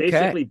 It's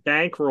basically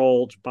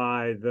bankrolled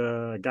by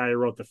the guy who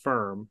wrote The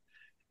Firm.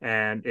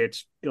 And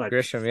it's like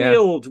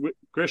filled with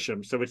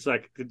Grisham. So it's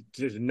like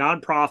it's a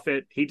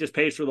nonprofit. He just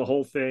pays for the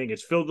whole thing.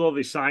 It's filled with all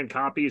these signed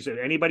copies. And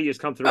anybody has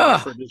come through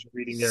Oxford is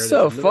reading there.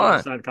 So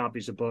fun. Signed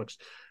copies of books.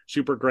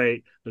 Super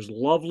great. There's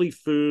lovely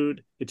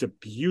food. It's a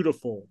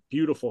beautiful,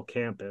 beautiful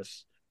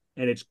campus.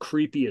 And it's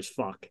creepy as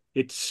fuck.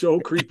 It's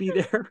so creepy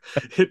there.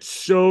 It's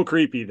so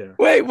creepy there.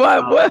 Wait,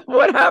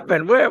 what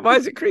happened? Why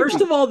is it creepy? First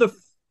of all, the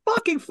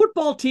fucking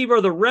football team are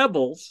the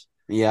Rebels.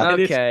 Yeah.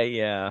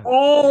 And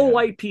all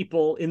white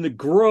people in the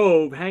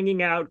Grove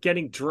hanging out,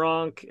 getting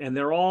drunk, and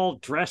they're all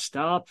dressed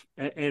up,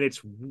 and it's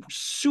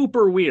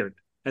super weird.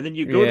 And then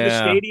you go to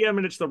the stadium,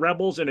 and it's the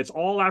Rebels, and it's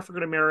all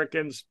African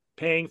Americans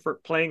playing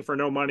for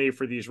no money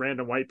for these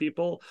random white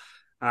people.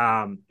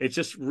 It's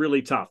just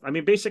really tough. I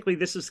mean, basically,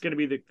 this is going to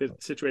be the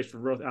situation for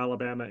both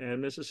Alabama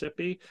and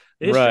Mississippi.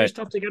 The history is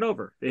tough to get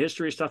over.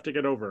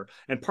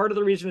 And part of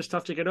the reason it's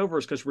tough to get over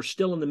is because we're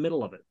still in the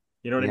middle of it.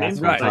 You know what I mean?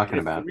 That's what I'm talking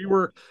about.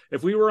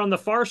 If we were on the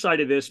far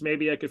side of this,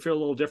 maybe I could feel a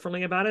little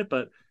differently about it.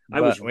 But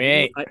I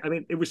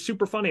mean, it was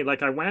super funny.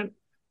 Like I went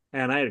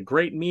and I had a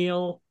great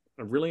meal.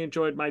 I really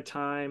enjoyed my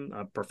time.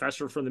 A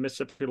professor from the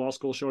Mississippi Law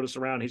School showed us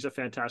around. He's a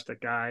fantastic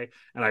guy.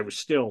 And I was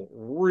still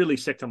really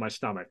sick to my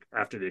stomach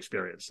after the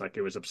experience. Like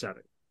it was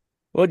upsetting.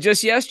 Well,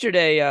 just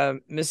yesterday,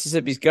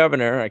 Mississippi's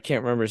governor, I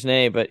can't remember his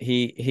name, but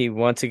he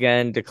once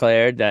again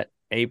declared that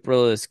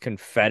April is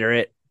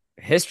Confederate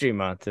History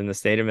Month in the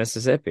state of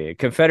Mississippi.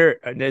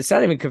 It's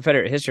not even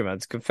Confederate History Month.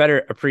 It's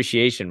Confederate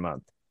Appreciation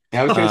Month.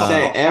 I was going to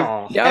say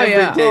every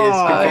day is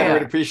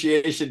Confederate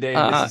Appreciation Day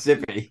in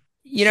Mississippi.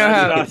 You know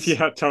how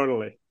yeah,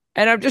 totally.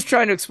 And I'm just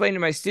trying to explain to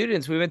my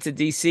students, we went to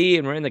DC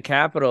and we're in the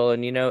Capitol,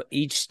 and,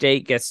 each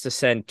state gets to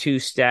send 2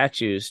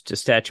 statues to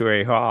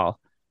Statuary Hall.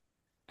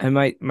 And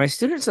my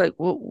students are like,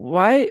 well,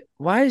 why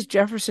is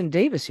Jefferson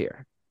Davis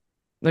here?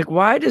 Like,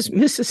 why does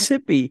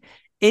Mississippi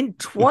in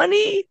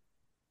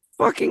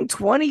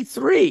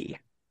 2023,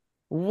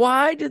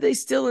 why do they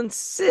still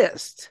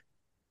insist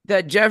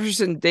that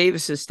Jefferson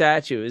Davis's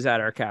statue is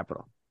at our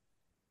Capitol?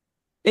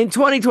 In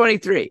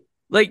 2023,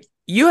 like,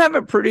 you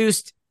haven't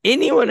produced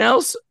anyone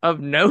else of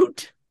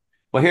note?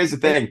 Well, here's the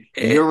thing.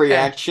 Your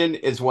reaction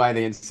is why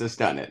they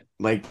insist on it.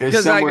 Like,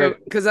 there's somewhere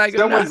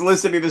someone's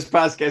listening to this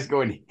podcast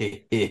going,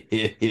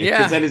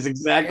 because that is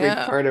exactly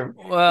part of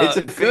it's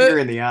a finger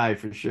in the eye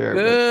for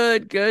sure.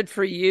 Good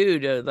for you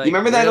to like. You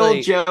remember that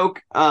old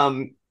joke?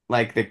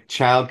 Like the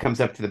child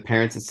comes up to the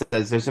parents and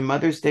says, "There's a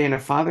Mother's Day and a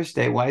Father's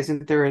Day. Why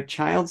isn't there a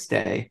Child's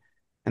Day?"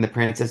 And the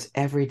parent says,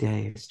 "Every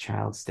day is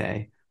Child's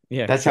Day."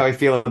 Yeah, that's how I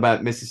feel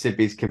about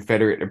Mississippi's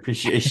Confederate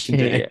Appreciation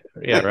Day.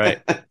 yeah,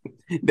 right.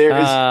 There's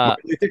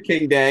Martin Luther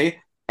King Day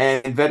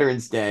and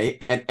Veterans Day,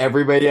 and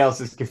everybody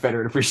else is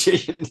Confederate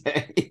Appreciation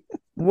Day.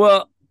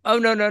 Well,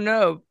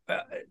 no.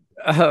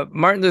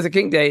 Martin Luther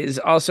King Day is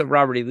also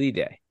Robert E. Lee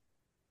Day.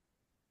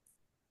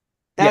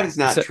 That is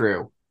not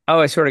true. Oh,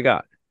 I swear to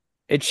God.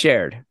 It's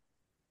shared.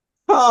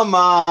 Come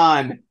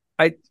on.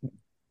 All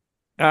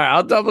right,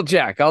 I'll double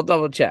check,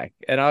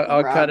 and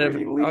I'll cut it.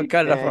 I'll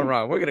cut it if I'm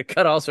wrong. We're gonna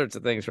cut all sorts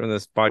of things from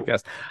this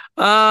podcast.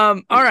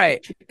 All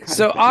right.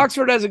 So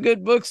Oxford has a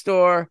good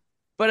bookstore,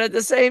 but at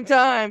the same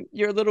time,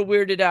 you're a little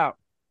weirded out.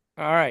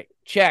 All right,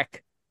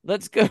 check.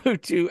 Let's go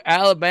to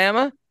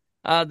Alabama,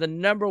 the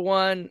number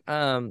one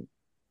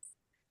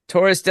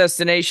tourist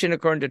destination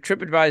according to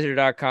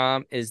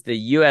TripAdvisor.com is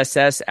the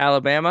USS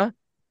Alabama.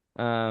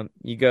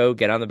 You go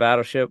get on the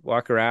battleship,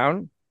 walk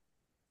around.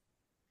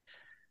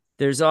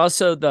 There's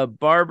also the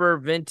Barber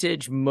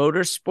Vintage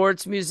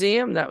Motorsports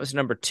Museum. That was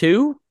number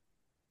 2.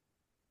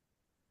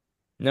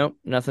 Nope,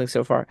 nothing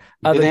so far.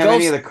 Do they have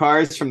any of the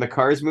cars from the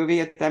Cars movie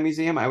at that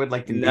museum? I would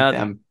like to meet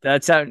them.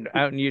 That's out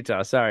in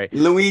Utah. Sorry.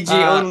 Luigi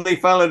only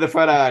followed the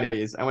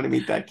Ferraris. I want to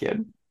meet that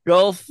kid.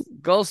 Gulf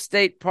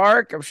State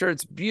Park. I'm sure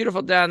it's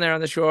beautiful down there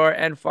on the shore.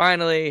 And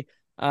finally,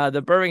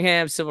 the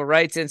Birmingham Civil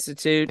Rights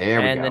Institute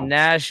and the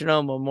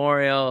National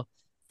Memorial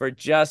for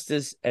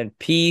Justice and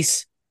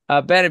Peace.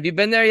 Ben, have you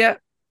been there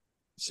yet?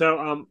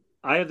 So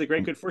I have the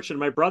great good fortune.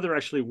 My brother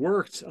actually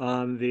worked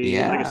on the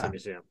Legacy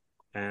Museum.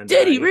 And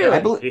did he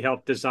really? He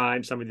helped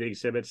design some of the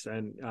exhibits,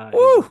 and he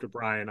worked with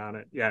Brian on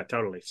it. Yeah,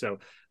 totally. So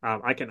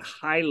I can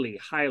highly,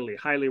 highly,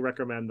 highly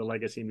recommend the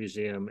Legacy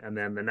Museum, and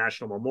then the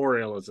National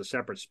Memorial is a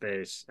separate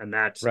space, and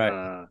that's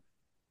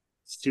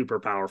super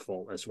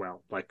powerful as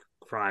well. Like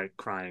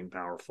crying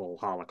powerful,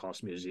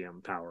 Holocaust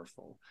Museum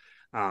powerful.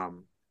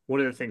 One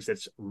of the things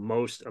that's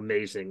most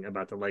amazing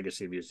about the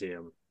Legacy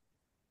Museum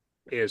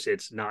is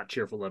it's not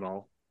cheerful at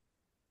all,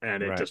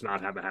 and it does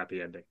not have a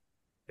happy ending.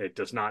 It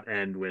does not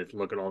end with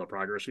look at all the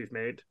progress we've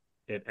made.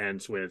 It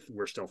ends with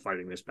we're still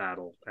fighting this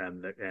battle,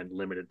 and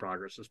limited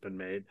progress has been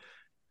made.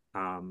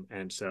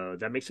 And so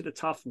that makes it a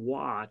tough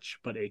watch,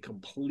 but a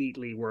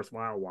completely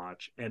worthwhile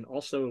watch. And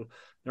also,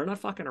 they're not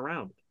fucking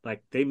around.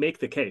 Like, they make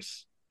the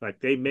case. Like,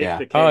 they make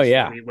the case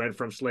that we went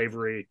from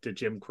slavery to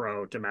Jim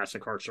Crow to mass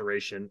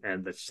incarceration,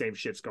 and the same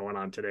shit's going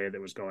on today that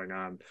was going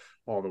on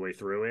all the way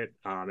through it.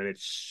 And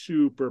it's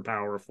super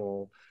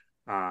powerful.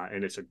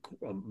 And it's an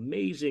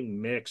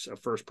amazing mix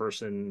of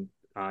first-person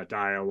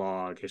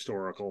dialogue,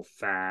 historical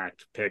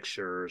fact,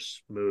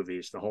 pictures,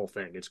 movies, the whole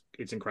thing.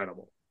 It's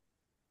incredible.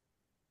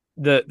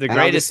 The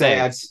greatest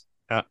thing.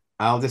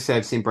 I'll just say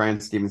I've seen Brian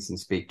Stevenson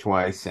speak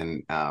twice,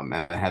 and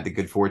I had the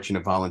good fortune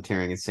of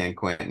volunteering in San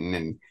Quentin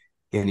and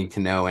getting to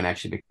know and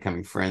actually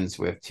becoming friends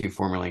with 2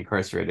 formerly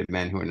incarcerated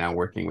men who are now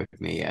working with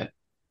me at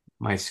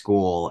my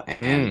school.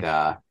 And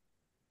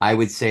I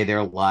would say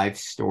their life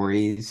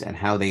stories and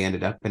how they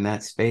ended up in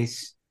that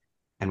space,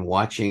 and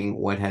watching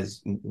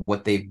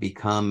what they've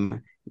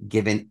become,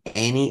 given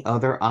any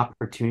other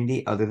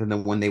opportunity other than the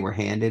one they were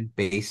handed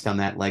based on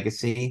that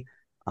legacy.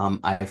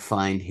 I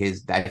find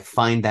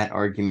that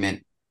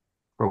argument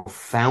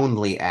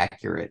profoundly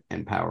accurate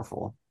and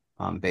powerful,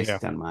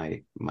 based on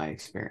my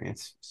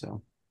experience.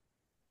 So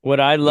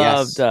what I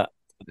loved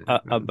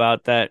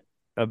about that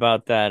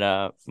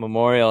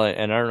memorial,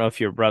 and I don't know if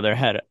your brother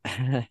had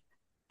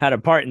a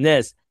part in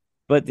this,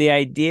 but the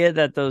idea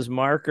that those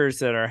markers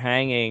that are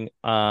hanging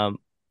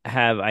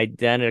have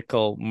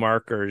identical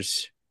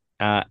markers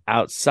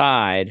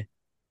outside,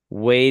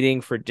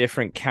 waiting for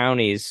different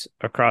counties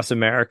across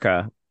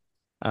America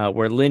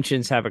where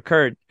lynchings have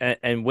occurred,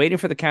 and waiting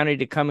for the county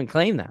to come and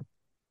claim them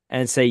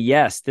and say,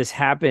 yes, this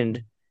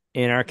happened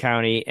in our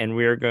county, and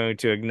we are going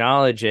to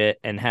acknowledge it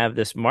and have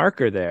this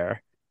marker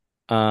there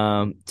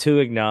to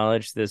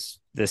acknowledge this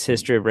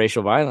history of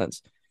racial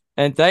violence.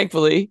 And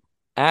thankfully,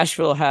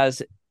 Asheville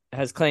has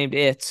claimed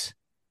its.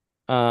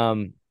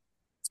 But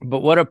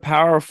what a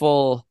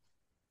powerful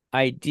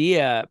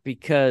idea,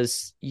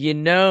 because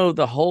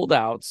the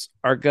holdouts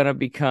are going to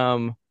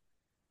become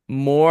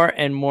more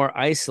and more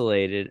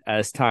isolated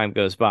as time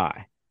goes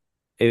by.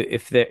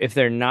 if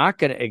they're not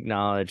going to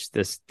acknowledge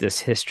this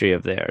history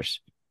of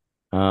theirs.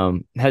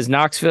 Has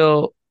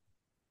Knoxville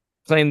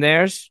claimed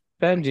theirs?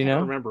 Ben, do you know? I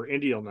don't remember.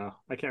 Indy will know.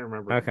 I can't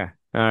remember. Okay.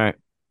 All right.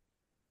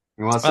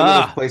 Well, some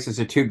of those places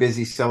are too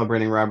busy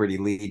celebrating Robert E.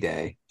 Lee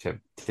Day to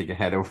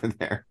head over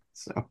there.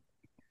 So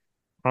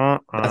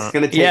that's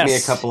going to take me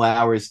a couple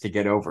hours to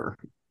get over.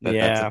 But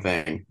that's a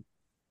thing.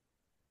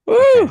 Woo!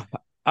 Okay.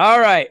 All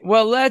right.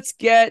 Well, let's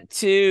get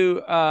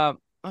to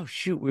oh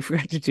shoot, we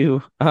forgot to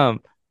do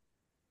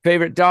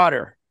favorite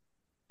daughter.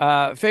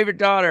 Favorite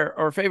daughter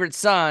or favorite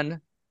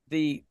son,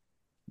 the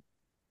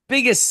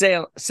biggest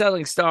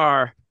selling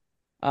star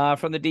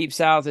from the Deep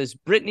South is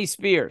Britney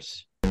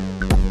Spears. So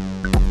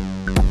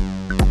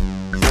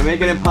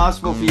make it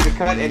impossible for you to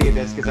cut any of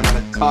this because I'm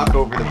going to talk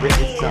over the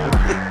Britney song.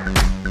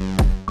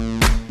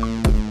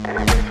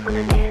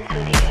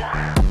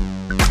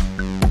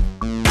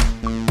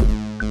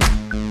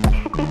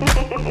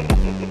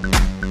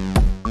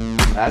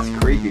 That's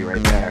creepy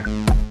right there.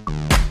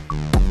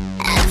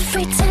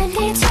 Every time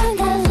you turn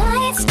the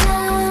lights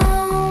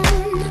down,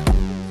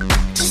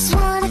 just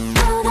wanna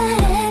go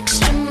that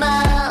extra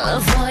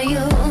mile for you.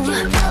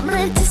 Your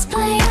public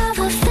display of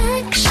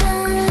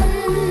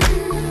affection,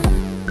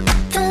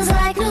 feels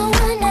like no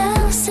one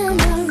else in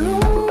the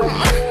room.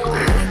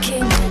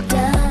 Breaking it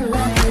down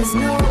like there's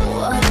no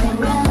one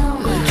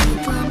around. We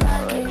keep on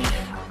rocking.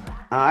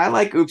 I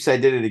like Oops, I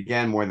Did It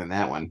Again more than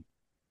that one.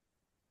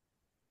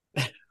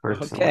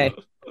 Personally. Okay.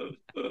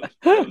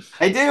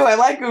 I do. I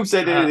like Oops,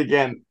 I Did It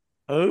Again.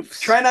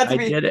 Oops. Try not to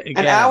be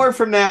an hour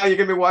from now. You're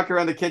gonna be walking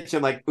around the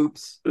kitchen like,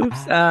 oops.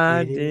 Oops,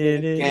 I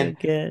did it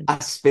again. I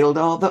spilled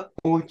all the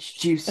orange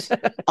juice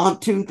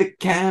onto the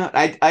couch.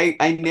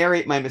 I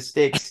narrate my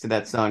mistakes to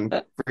that song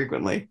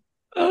frequently.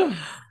 All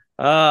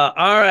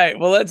right.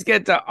 Well, let's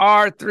get to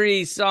our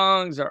 3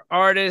 songs or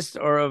artists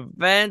or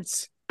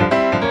events.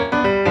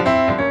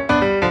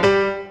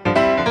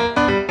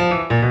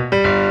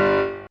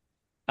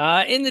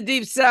 In the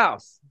Deep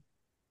South.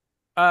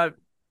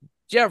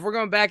 Jeff, we're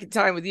going back in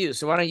time with you,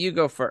 so why don't you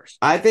go first?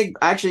 I think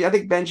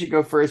Ben should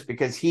go first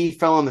because he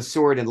fell on the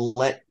sword and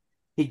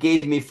he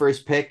gave me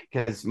first pick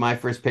because my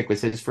first pick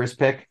was his first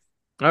pick.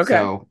 Okay.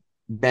 So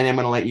Ben, I'm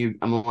gonna let you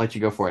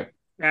go for it.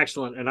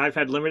 Excellent. And I've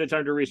had limited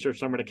time to research,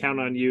 so I'm going to count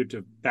on you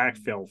to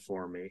backfill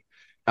for me.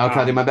 I'll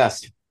try to do my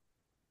best.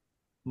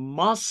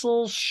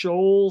 Muscle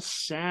Shoals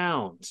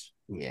Sound.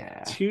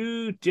 Yeah.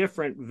 2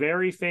 different,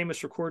 very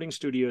famous recording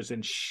studios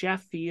in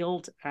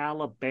Sheffield,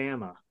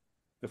 Alabama.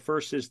 The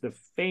first is the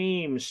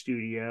Fame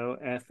Studio,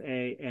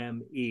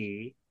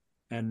 F-A-M-E,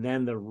 and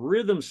then the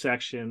rhythm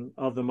section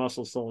of the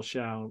Muscle Shoals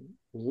Sound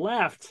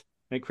left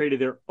and created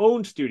their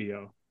own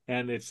studio.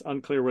 And it's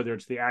unclear whether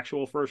it's the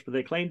actual first, but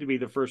they claim to be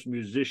the first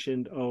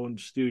musician-owned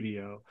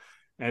studio.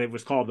 And it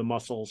was called the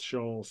Muscle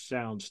Shoals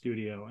Sound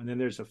Studio. And then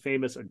there's a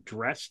famous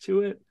address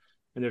to it.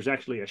 And there's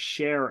actually a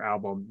Cher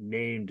album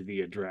named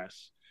The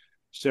Address.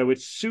 So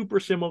it's super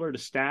similar to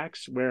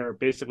Stax, where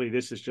basically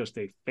this is just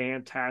a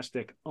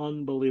fantastic,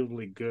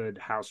 unbelievably good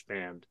house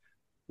band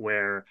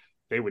where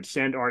they would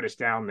send artists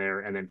down there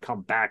and then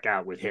come back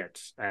out with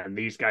hits. And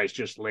these guys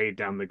just laid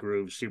down the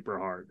groove super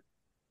hard.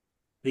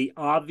 The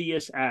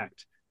obvious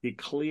act, the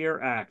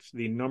clear act,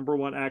 the number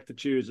one act to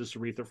choose is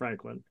Aretha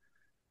Franklin.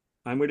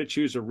 I'm going to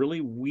choose a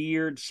really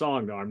weird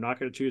song, though. I'm not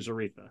going to choose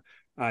Aretha.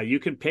 You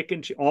can pick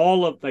and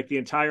all of like the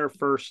entire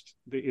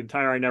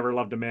I Never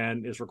Loved a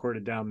Man is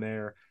recorded down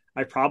there.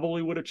 I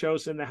probably would have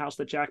chosen The House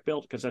That Jack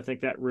Built because I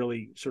think that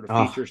really sort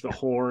of features the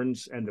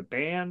horns and the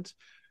band.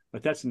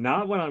 But that's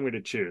not what I'm going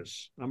to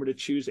choose. I'm going to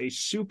choose a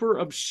super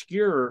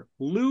obscure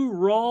Lou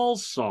Rawls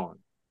song.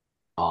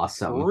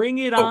 Awesome. Bring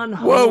It On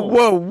Home.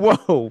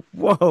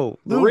 Whoa.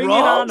 Bring It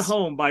On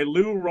Home by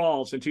Lou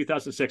Rawls in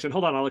 2006. And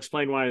hold on, I'll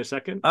explain why in a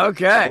second.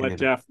 Okay. I'll let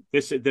Jeff,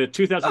 the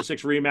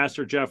 2006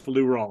 remaster, Jeff,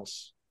 Lou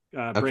Rawls.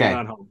 Bring It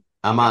On Home.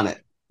 I'm on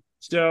it.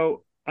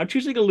 So I'm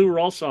choosing a Lou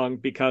Rawls song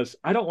because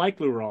I don't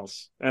like Lou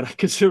Rawls, and I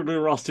consider Lou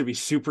Rawls to be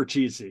super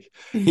cheesy.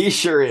 He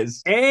sure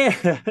is.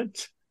 And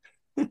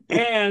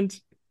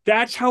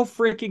that's how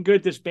freaking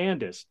good this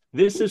band is.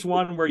 This is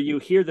one where you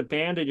hear the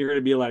band and you're going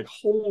to be like,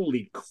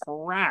 holy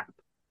crap,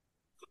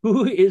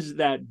 who is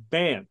that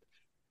band?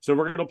 So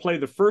we're going to play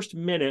the first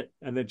minute,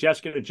 and then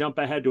Jeff's going to jump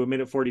ahead to a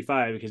minute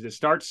 45 because it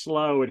starts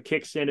slow. It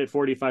kicks in at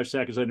 45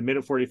 seconds. At a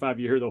minute 45,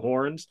 you hear the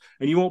horns,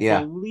 and you won't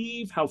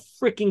believe how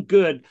freaking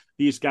good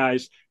these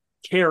guys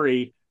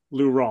carry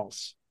Lou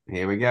Rawls.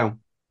 Here we go.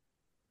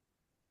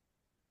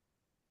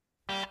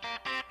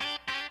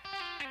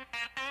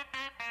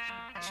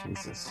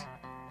 Jesus.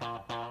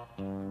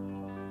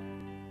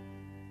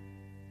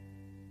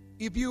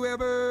 If you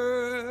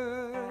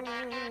ever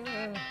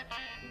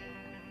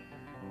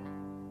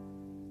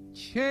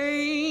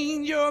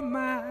change your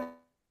mind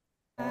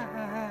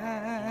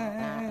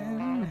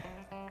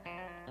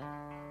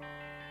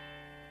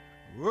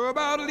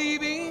about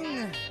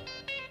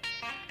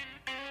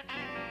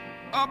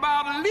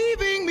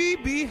leaving me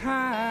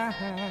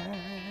behind,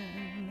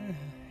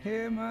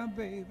 hey my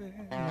baby,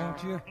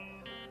 won't you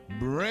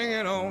bring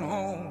it on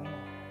home?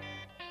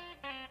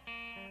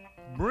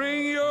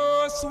 Bring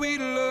your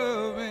sweet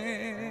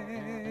loving.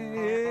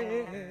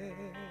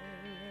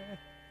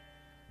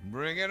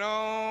 Bring it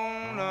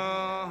on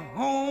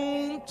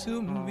home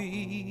to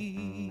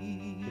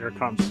me. Here it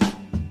comes.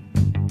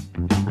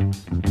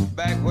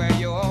 Back where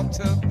you ought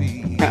to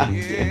be.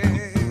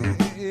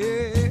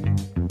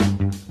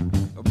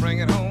 Bring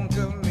it home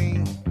to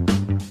me.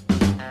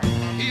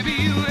 If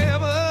you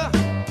ever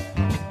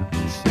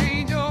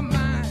change your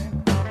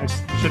mind.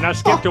 So now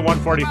skip to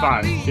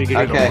 145 so you can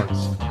hear the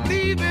words.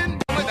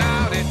 Leaving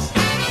without it.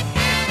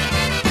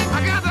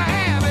 I got to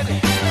have it.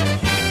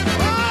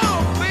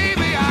 Oh,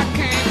 baby, I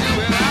can't do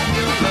without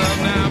your love.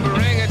 Now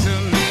bring it to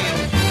me.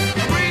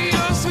 Bring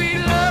your sweet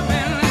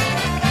loving.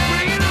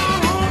 Bring it on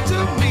home to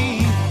me.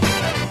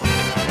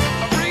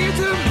 Bring it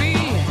to me.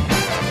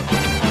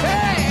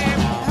 Hey,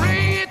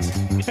 bring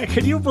it.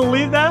 Can you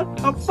believe that?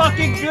 How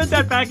fucking good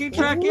that backing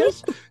track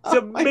is? It's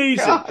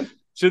amazing.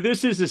 So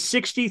this is a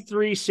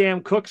 63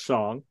 Sam Cooke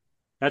song.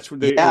 That's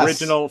the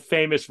original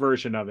famous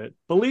version of it.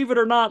 Believe it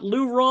or not,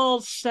 Lou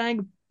Rawls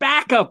sang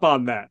backup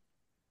on that.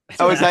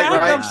 So is that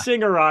backup right?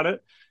 Singer on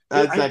it.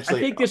 I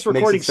think this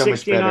recording's so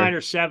 69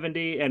 or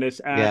 70, and it's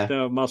at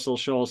the Muscle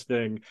Shoals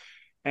thing.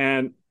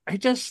 And I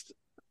just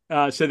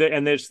there's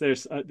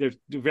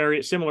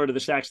very similar to the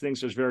sax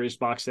things. There's various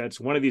box sets.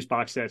 One of these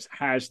box sets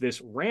has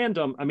this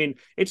random. I mean,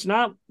 it's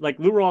not like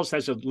Lou Rawls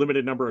has a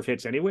limited number of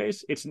hits,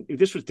 anyways.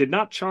 Did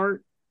not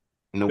chart.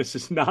 Nope. This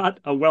is not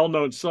a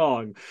well-known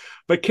song,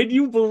 but can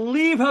you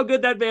believe how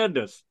good that band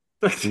is?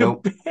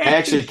 Nope, I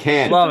actually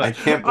can't. I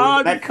can't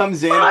believe that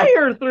comes in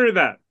fire through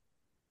that.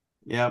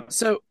 Yeah.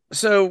 So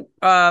the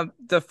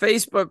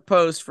Facebook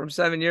post from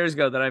 7 years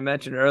ago that I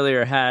mentioned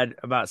earlier had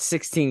about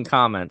 16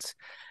 comments,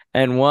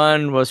 and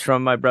one was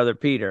from my brother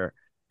Peter,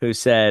 who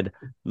said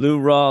Lou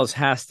Rawls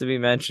has to be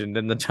mentioned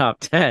in the top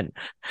 10.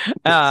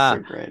 That's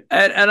so great.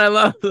 And I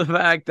love the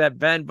fact that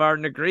Ben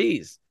Barton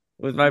agrees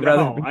with my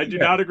brother. No, I do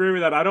not agree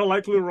with that. I don't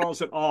like Lou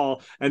Rawls at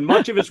all, and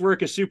much of his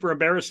work is super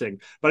embarrassing.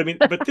 But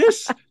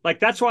this, like,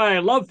 that's why I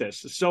love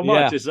this so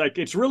much. Yeah. It's like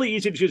it's really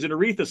easy to choose an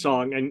Aretha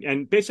song,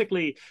 and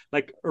basically,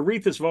 like,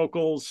 Aretha's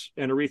vocals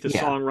and Aretha's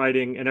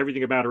songwriting and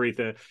everything about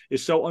Aretha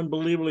is so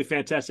unbelievably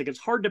fantastic. It's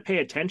hard to pay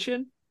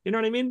attention. You know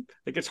what I mean?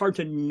 Like, it's hard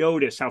to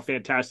notice how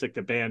fantastic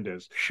the band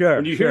is. Sure.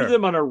 When you hear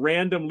them on a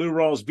random Lou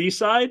Rawls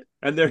B-side,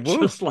 and they're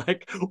just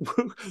like,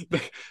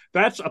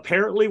 that's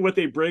apparently what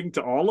they bring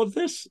to all of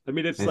this. I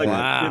mean, it's like,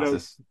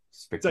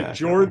 it's like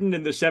Jordan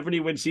in the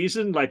 70-win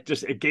season, like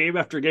just game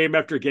after game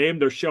after game,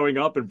 they're showing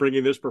up and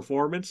bringing this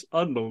performance.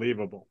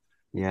 Unbelievable.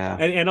 Yeah.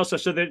 And also,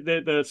 so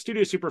the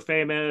studio is super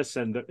famous,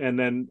 and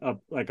then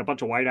like a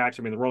bunch of white acts.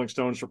 I mean, the Rolling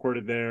Stones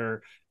recorded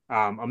there.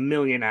 A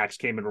million acts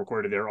came and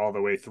recorded there all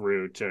the way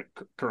through to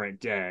current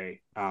day.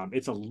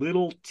 It's a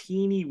little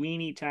teeny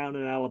weeny town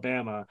in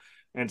Alabama,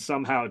 and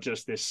somehow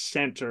just this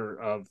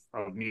center of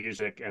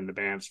music, and the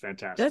band's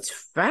fantastic. That's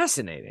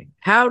fascinating.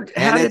 How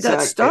did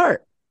that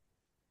start?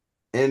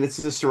 And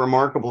it's just a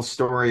remarkable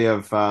story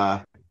of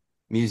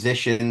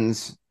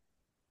musicians,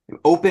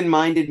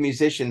 open-minded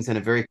musicians in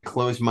a very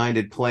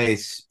closed-minded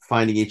place,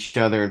 finding each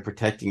other and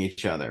protecting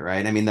each other,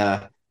 right? I mean,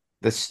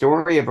 the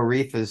story of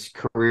Aretha's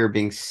career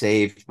being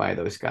saved by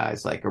those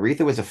guys. Like,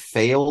 Aretha was a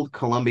failed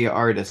Columbia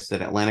artist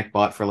that Atlantic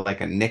bought for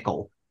like a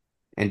nickel.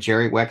 And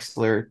Jerry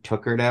Wexler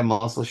took her to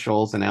Muscle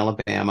Shoals in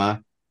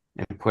Alabama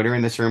and put her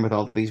in this room with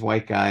all these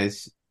white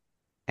guys.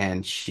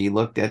 And she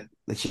looked at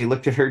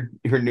her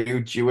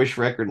new Jewish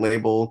record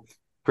label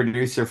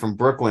producer from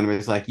Brooklyn and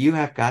was like, "You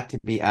have got to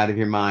be out of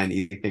your mind.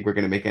 You think we're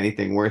going to make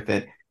anything worth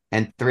it?"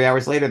 And 3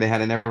 hours later, they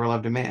had a Never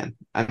Loved a Man.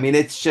 I mean,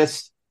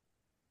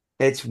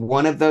 it's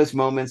one of those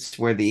moments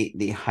where the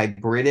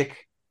hybridic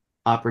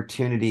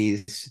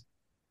opportunities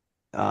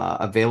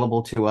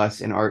available to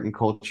us in art and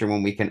culture,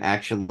 when we can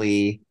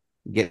actually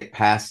get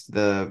past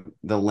the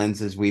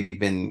lenses we've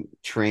been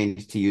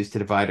trained to use to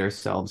divide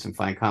ourselves and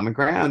find common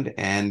ground,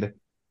 and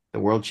the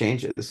world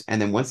changes.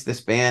 And then once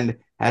this band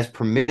has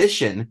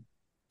permission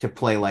to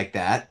play like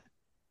that,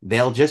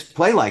 they'll just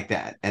play like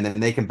that, and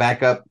then they can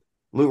back up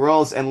Lou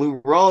Rawls, and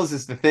Lou Rawls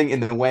is the thing in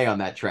the way on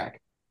that track.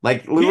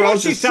 Like, Lou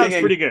Rawls sounds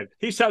singing, pretty good.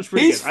 He sounds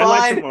pretty good. Fine. I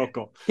like the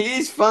vocal.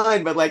 He's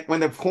fine, but like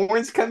when the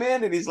horns come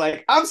in and he's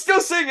like, "I'm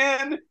still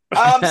singing.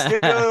 I'm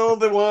still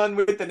the one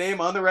with the name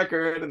on the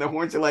record," and the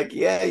horns are like,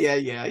 "Yeah,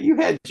 you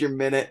had your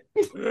minute."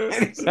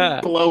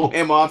 And blow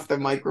him off the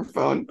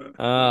microphone.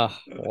 Oh,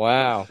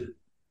 wow.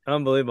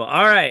 Unbelievable.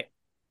 All right.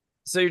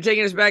 So you're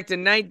taking us back to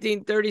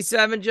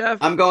 1937, Jeff?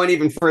 I'm going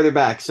even further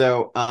back.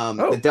 So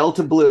the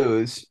Delta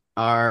Blues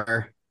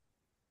are,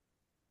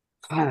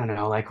 I don't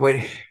know, like,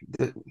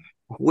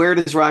 where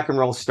does rock and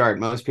roll start?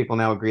 Most people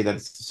now agree that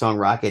it's the song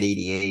Rocket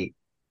 88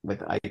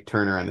 with Ike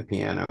Turner on the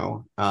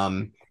piano.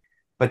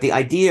 But the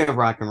idea of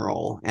rock and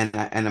roll, and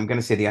I'm going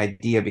to say the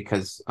idea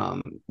because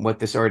what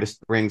this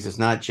artist brings is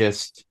not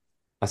just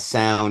a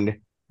sound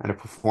and a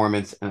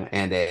performance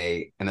and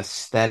an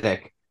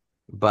aesthetic,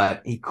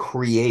 but he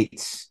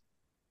creates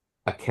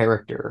a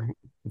character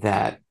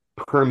that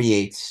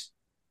permeates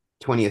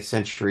 20th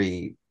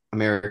century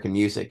American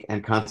music,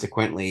 and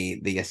consequently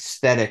the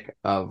aesthetic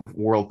of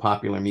world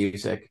popular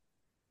music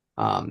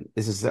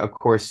This is, of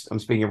course, I'm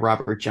speaking of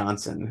Robert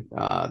Johnson,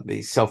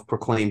 the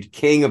self-proclaimed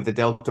king of the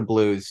Delta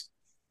blues.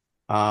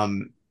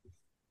 Robert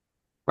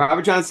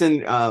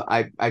Johnson,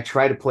 I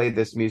try to play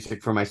this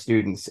music for my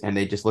students, and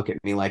they just look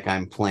at me like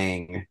I'm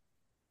playing,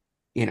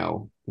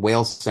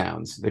 whale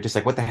sounds. They're just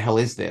like, what the hell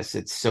is this?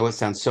 It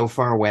sounds so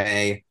far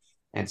away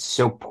and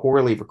so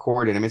poorly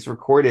recorded. I mean, it's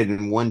recorded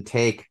in one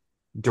take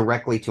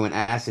directly to an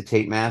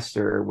acetate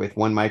master with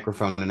one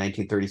microphone in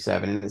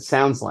 1937, and it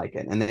sounds like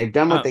it. And they've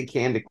done what they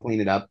can to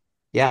clean it up.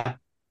 Yeah.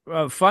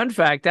 Fun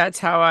fact, that's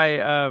how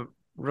I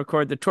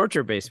record the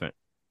Torture Basement.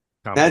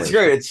 That's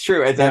great. It's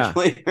true. It's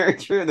actually very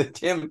true. The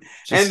Tim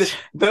and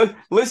the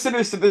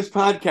listeners to this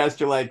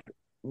podcast are like,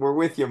 we're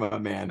with you, my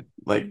man.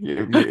 Like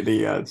you're right.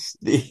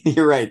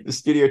 The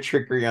studio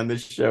trickery on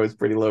this show is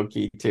pretty low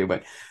key too.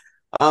 But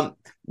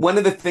one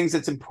of the things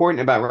that's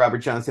important about Robert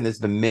Johnson is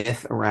the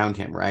myth around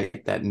him,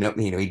 right? That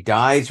he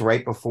dies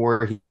right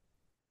before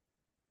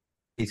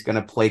he's going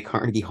to play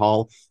Carnegie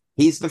Hall.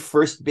 He's the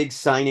first big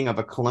signing of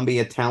a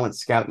Columbia talent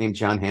scout named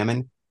John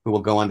Hammond, who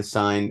will go on to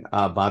sign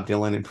Bob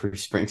Dylan and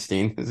Bruce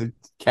Springsteen. He's a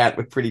cat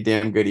with pretty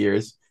damn good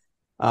ears.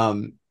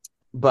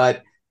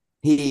 But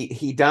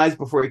he dies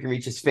before he can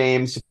reach his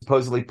fame,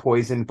 supposedly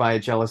poisoned by a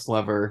jealous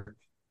lover.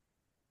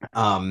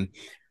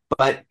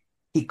 But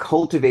he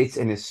cultivates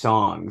in his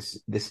songs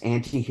this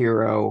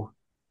anti-hero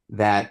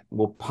that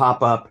will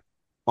pop up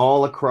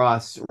all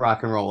across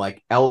rock and roll.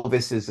 Like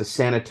Elvis is a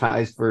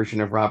sanitized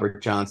version of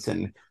Robert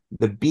Johnson.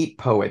 The Beat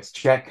Poets,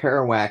 Jack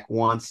Kerouac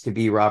wants to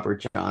be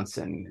Robert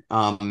Johnson.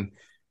 Mick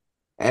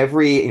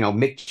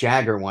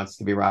Jagger wants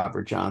to be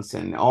Robert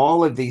Johnson.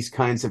 All of these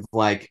kinds of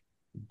like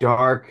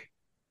dark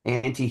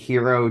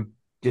anti-hero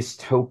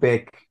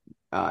dystopic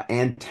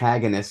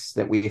antagonists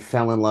that we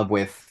fell in love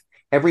with.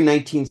 Every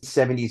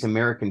 1970s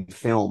American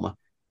film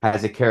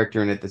has a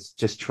character in it that's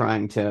just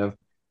trying to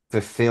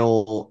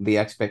fulfill the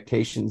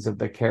expectations of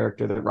the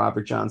character that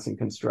Robert Johnson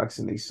constructs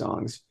in these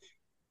songs.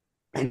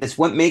 And it's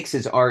what makes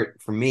his art,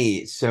 for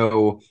me,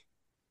 so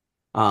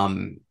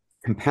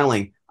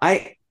compelling.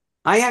 I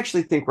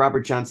actually think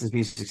Robert Johnson's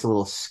music is a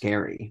little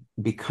scary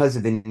because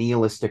of the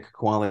nihilistic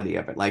quality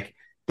of it. Like,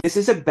 this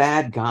is a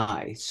bad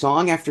guy,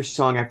 song after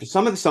song after.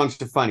 Some of the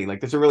songs are funny. Like,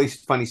 there's a really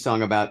funny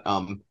song about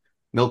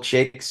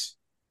milkshakes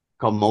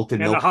called Molten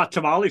Milk. And the Hot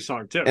Tamale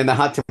song, too. And the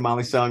Hot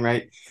Tamale song,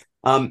 right?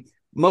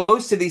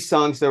 Most of these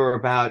songs, though, are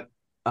about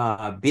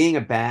being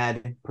a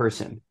bad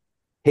person,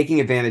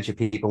 taking advantage of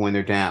people when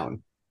they're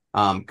down,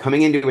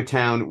 coming into a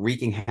town,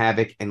 wreaking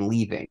havoc, and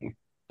leaving.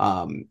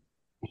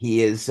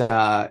 He is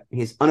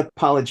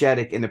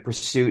unapologetic in the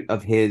pursuit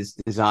of his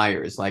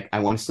desires. Like, I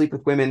want to sleep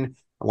with women.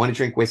 I want to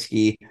drink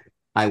whiskey.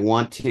 I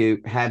want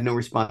to have no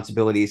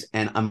responsibilities,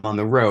 and I'm on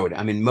the road.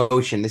 I'm in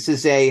motion. This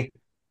is a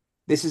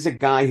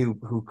guy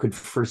who could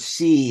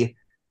foresee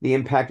the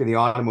impact of the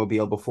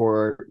automobile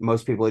before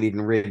most people had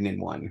even ridden in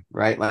one,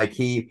 right? Like,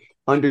 he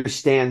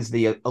understands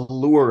the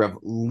allure of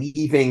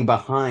leaving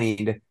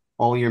behind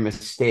all your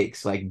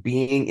mistakes, like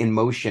being in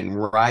motion,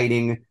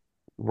 riding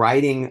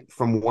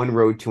from one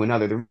road to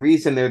another. The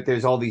reason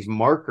there's all these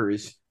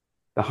markers,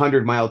 the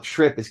 100-mile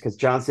trip, is because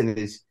Johnson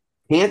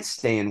can't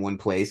stay in one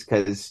place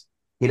because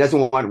he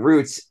doesn't want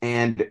roots.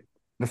 And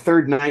the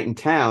third night in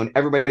town,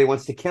 everybody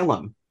wants to kill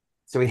him.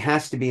 So he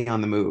has to be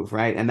on the move,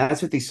 right? And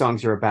that's what these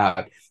songs are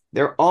about.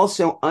 They're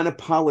also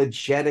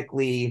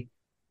unapologetically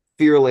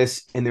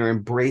fearless in their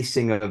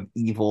embracing of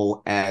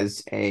evil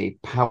as a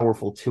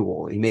powerful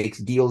tool. He makes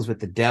deals with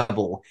the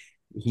devil.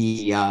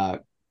 He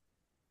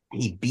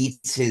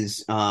beats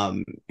his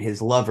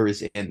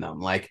lovers in them.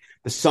 Like,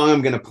 the song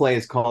I'm going to play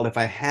is called "If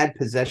I Had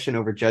Possession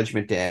Over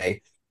Judgment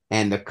Day,"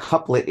 and the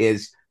couplet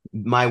is,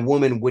 "My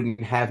woman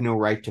wouldn't have no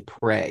right to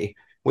pray,"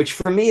 which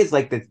for me is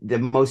like the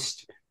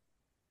most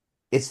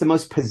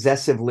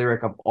possessive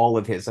lyric of all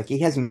of his. Like, he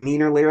has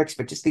meaner lyrics,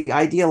 but just the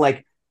idea,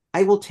 like,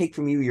 I will take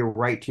from you your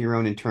right to your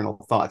own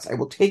internal thoughts. I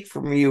will take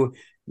from you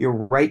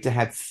your right to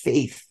have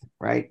faith,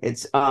 right?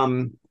 It's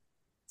and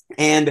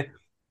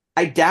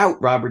I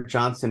doubt Robert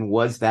Johnson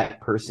was that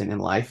person in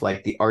life,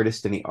 like the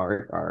artist and the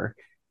art are.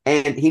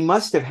 And he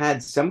must have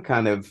had some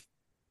kind of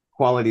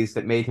qualities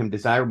that made him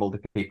desirable to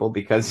people,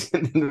 because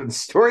the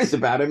stories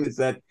about him is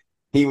that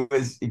he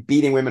was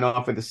beating women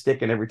off with a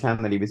stick in every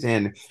town that he was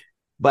in.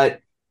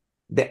 But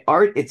the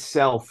art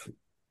itself,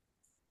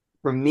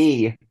 for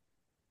me,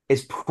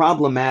 is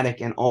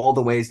problematic in all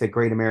the ways that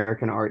great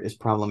American art is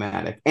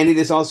problematic. And it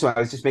is also, I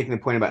was just making the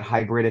point about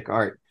hybridic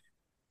art.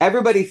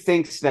 Everybody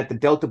thinks that the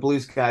Delta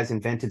Blues guys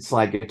invented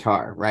slide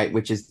guitar, right?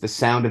 Which is the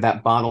sound of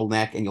that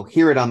bottleneck, and you'll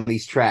hear it on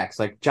these tracks.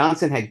 Like,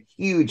 Johnson had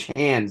huge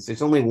hands.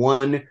 There's only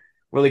one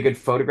really good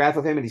photograph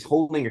of him, and he's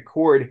holding a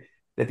chord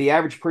that the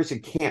average person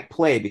can't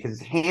play because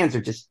his hands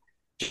are just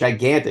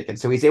gigantic. And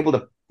so he's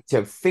able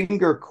to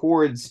finger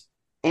chords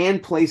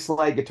and play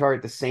slide guitar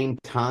at the same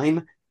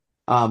time,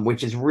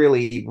 which is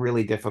really,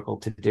 really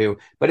difficult to do.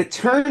 But it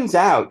turns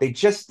out they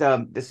just,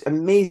 this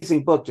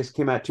amazing book just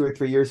came out 2 or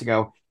 3 years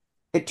ago.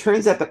 It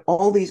turns out that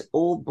all these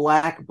old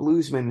black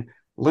bluesmen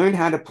learned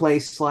how to play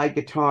slide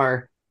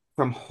guitar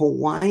from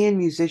Hawaiian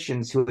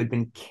musicians who had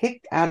been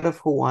kicked out of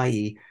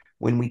Hawaii,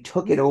 when we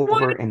took it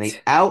over and they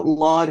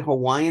outlawed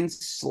Hawaiian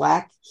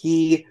slack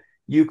key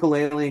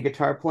ukulele and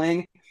guitar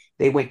playing.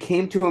 They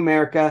came to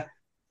America,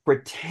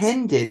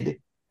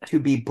 pretended to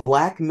be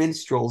black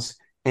minstrels,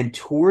 and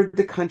toured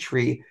the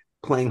country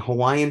playing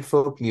Hawaiian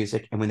folk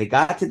music. And when they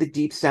got to the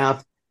Deep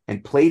South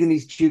and played in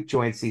these juke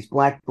joints, these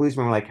black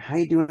bluesmen were like, how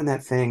you doing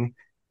that thing?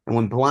 And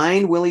when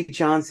Blind Willie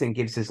Johnson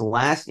gives his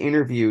last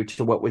interview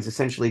to what was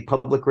essentially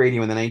public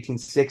radio in the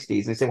 1960s,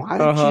 and they say, well,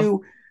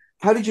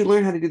 how did you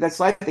learn how to do that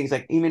slide thing? He's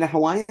like, you mean a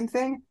Hawaiian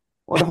thing?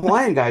 Well, the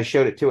Hawaiian guys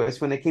showed it to us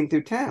when they came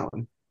through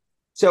town.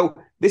 So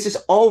this is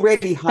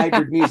already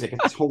hybrid music.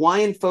 It's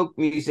Hawaiian folk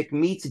music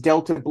meets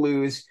Delta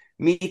blues,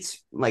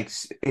 meets like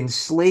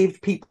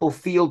enslaved people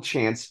field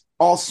chants,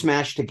 all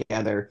smashed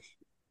together.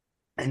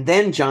 And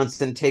then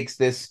Johnson takes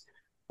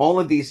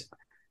all of these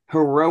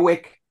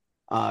heroic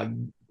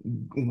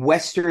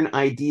Western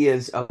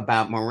ideas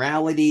about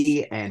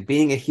morality and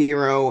being a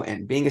hero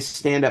and being a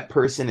stand-up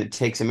person. It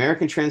takes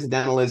American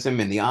transcendentalism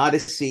and the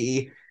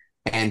Odyssey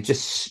and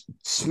just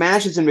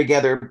smashes them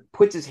together,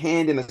 puts his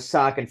hand in the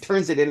sock and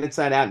turns it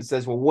inside out and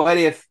says, well, what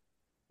if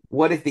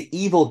the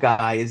evil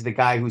guy is the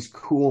guy who's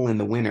cool in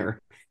the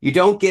winter? You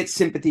don't get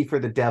sympathy for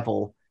the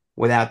devil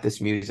without this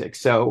music.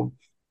 So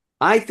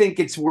I think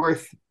it's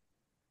worth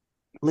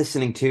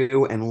listening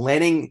to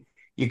and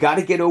you got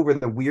to get over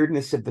the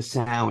weirdness of the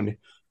sound.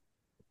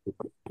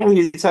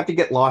 You just have to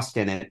get lost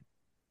in it.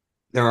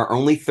 There are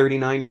only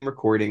 39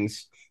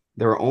 recordings.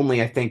 There are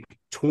only, I think,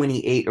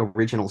 28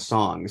 original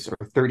songs,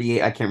 or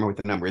 38. I can't remember what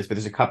the number is, but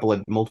there's a couple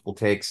of multiple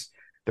takes.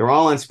 They're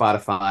all on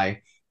Spotify.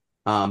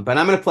 But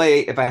I'm going to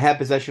play If I Had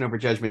Possession Over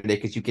Judgment Day,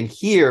 because you can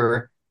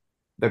hear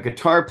the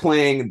guitar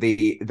playing,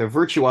 the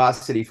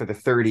virtuosity for the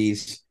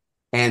 30s,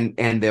 and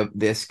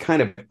this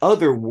kind of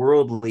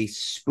otherworldly,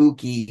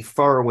 spooky,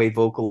 faraway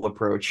vocal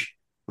approach.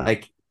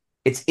 Like,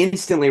 it's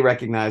instantly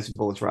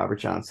recognizable as Robert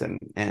Johnson.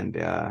 And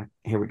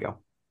here we go.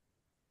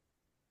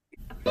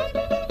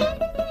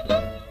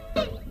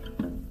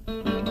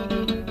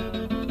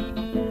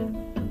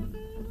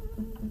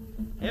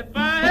 If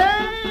I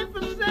had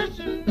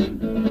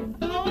possession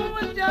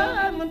over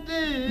Judgment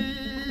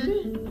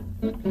Day,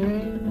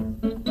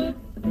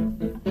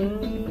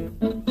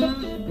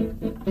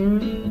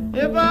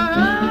 if I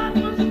had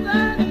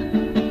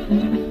possession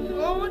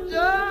over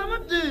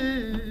Judgment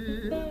Day,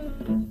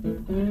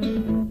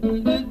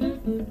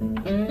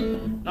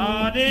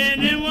 Lord,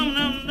 any woman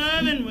I'm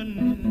loving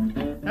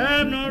wouldn't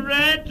have no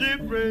right to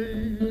pray.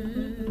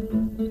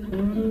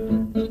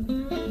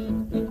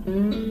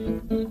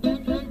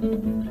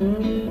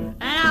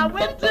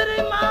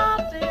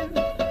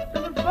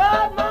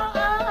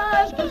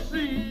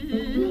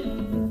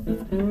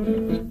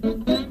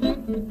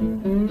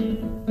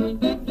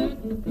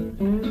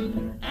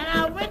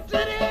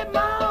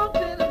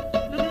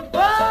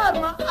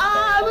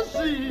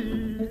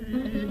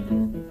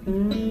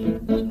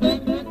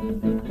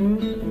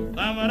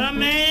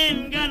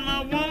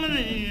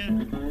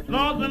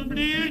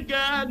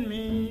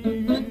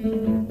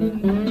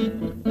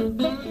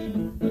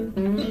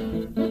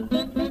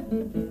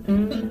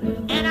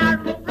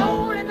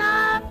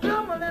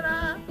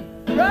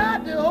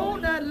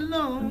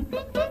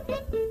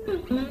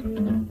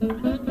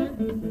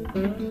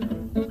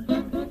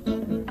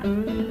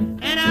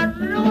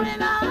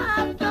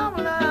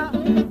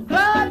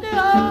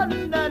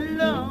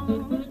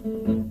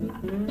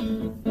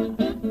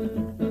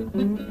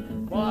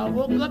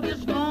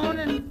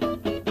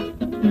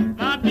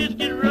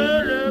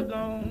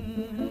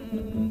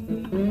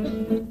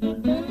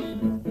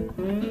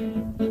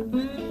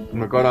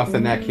 Going off the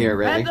neck here,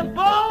 ready? But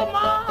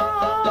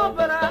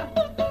I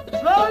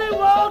slowly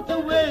walked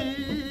away.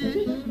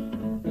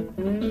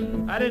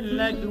 I didn't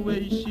like the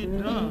way she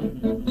done.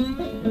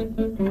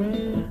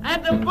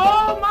 At the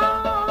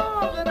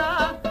moment, and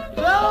I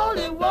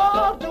slowly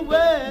walked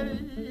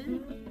away.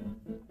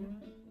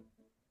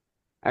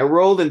 I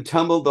rolled and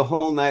tumbled the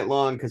whole night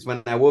long because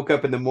when I woke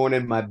up in the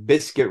morning, my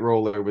biscuit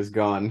roller was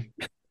gone.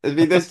 I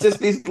mean, there's just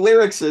these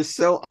lyrics are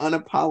so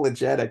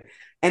unapologetic,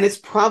 and it's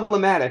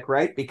problematic,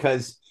 right?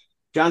 Because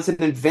Johnson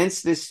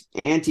invents this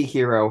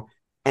anti-hero,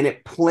 and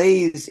it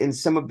plays in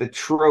some of the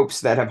tropes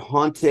that have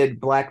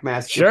haunted black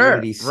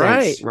masculinity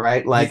since,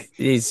 right? Like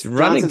he's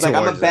running Johnson's like,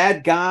 I'm a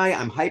bad guy,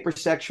 I'm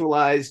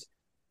hypersexualized,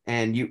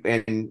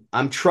 and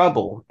I'm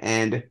trouble.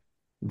 And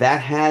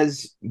that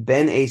has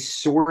been a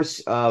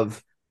source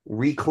of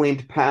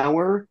reclaimed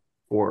power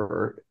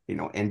for,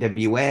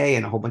 NWA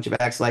and a whole bunch of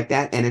acts like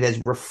that. And it has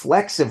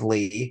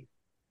reflexively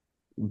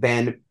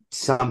been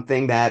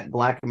something that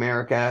Black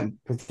America,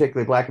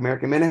 particularly Black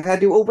American men, have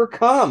had to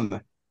overcome,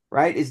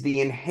 right? Is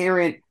the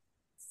inherent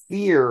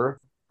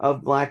fear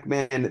of Black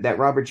men that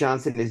Robert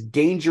Johnson is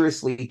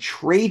dangerously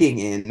trading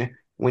in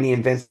when he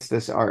invents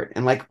this art.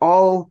 And like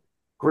all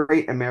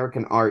great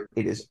American art,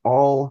 it is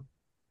all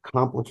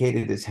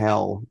complicated as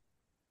hell.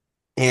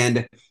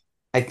 And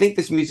I think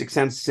this music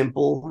sounds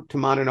simple to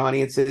modern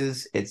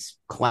audiences. It's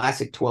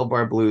classic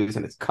 12-bar blues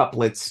and it's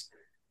couplets,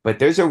 but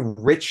there's a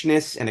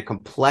richness and a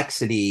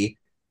complexity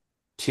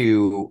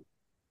to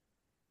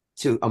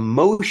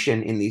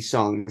emotion in these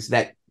songs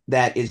that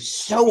is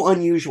so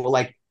unusual.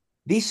 Like,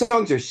 these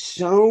songs are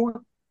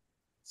so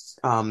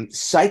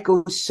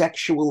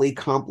psychosexually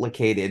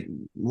complicated,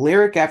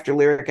 lyric after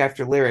lyric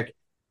after lyric,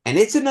 and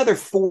it's another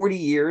 40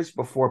 years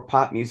before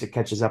pop music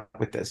catches up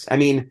with this. I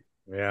mean,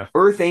 yeah,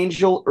 Earth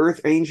Angel,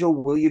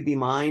 Will You Be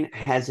Mine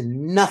has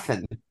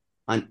nothing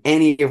on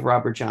any of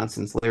Robert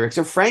Johnson's lyrics,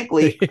 or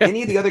frankly,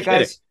 any of the other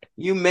guys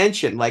you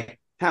mentioned, like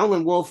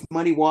Howlin' Wolf,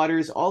 Muddy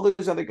Waters, all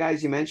those other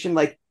guys you mentioned,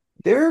 like,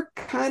 they're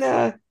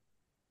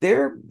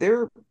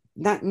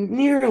not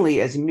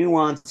nearly as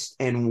nuanced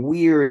and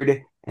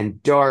weird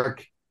and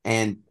dark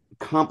and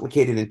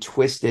complicated and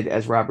twisted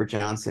as Robert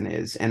Johnson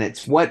is. And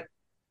it's what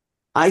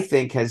I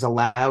think has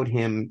allowed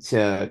him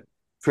to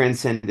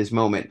transcend his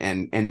moment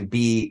and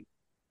be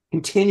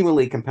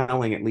continually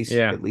compelling, at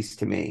least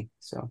to me.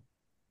 So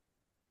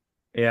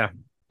yeah.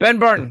 Ben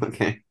Barton.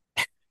 Okay.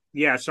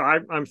 Yeah, so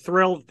I'm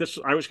thrilled.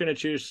 I was going to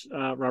choose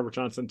Robert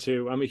Johnson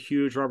too. I'm a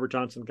huge Robert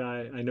Johnson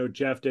guy. I know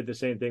Jeff did the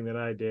same thing that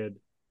I did.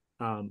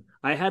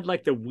 I had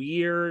like the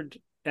weird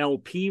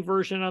LP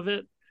version of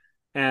it,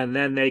 and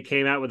then they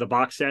came out with a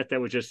box set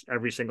that was just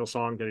every single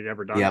song that he'd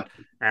ever done. Yep.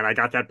 And I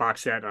got that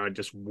box set and I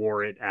just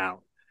wore it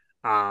out.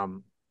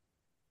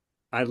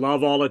 I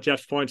love all of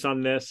Jeff's points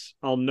on this.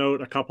 I'll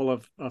note a couple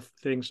of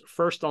things.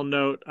 First, I'll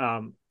note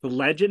the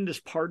legend is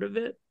part of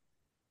it.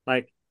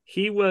 Like,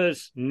 he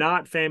was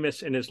not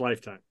famous in his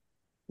lifetime.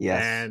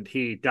 Yes. And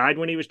he died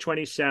when he was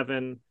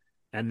 27,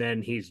 and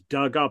then he's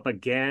dug up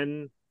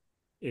again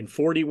in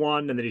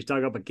 41, and then he's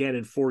dug up again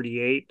in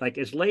 48. Like,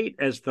 as late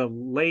as the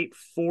late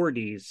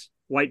 40s,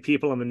 white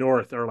people in the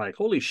North are like,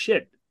 holy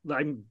shit,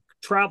 I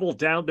traveled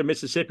down to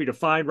Mississippi to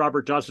find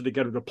Robert Johnson to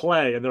get him to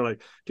play. And they're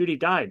like, dude, he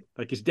died.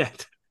 Like, he's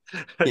dead.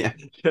 Yeah.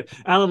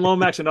 Alan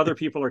Lomax and other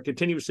people are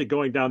continuously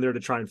going down there to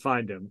try and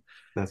find him.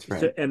 That's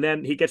right. So, and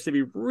then he gets to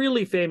be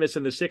really famous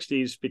in the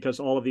 60s because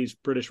all of these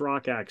British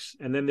rock acts.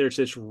 And then there's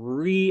this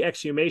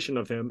re-exhumation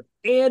of him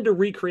and a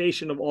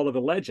recreation of all of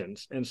the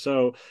legends. And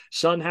so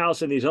Son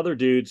House and these other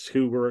dudes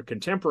who were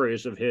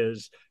contemporaries of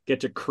his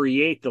get to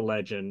create the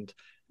legend.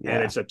 Yeah.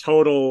 And it's a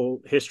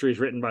total histories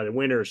written by the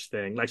winners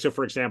thing. Like, so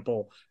for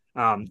example,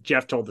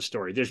 Jeff told the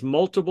story. There's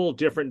multiple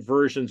different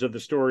versions of the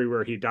story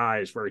where he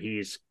dies, where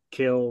he's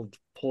killed,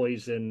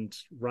 poisoned,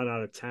 run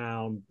out of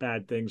town,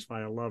 bad things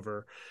by a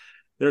lover.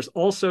 There's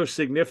also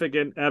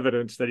significant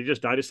evidence that he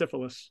just died of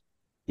syphilis.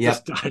 Yep.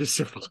 Just died of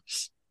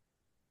syphilis.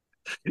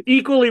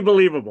 Equally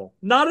believable.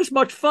 Not as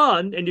much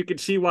fun, and you can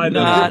see why.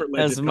 Not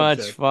as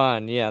much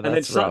fun. Yeah,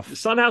 that's and then rough.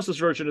 Son House's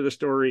version of the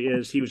story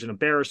is he was an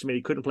embarrassment.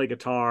 He couldn't play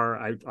guitar.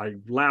 I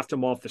laughed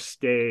him off the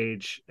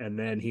stage, and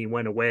then he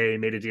went away,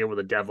 made a deal with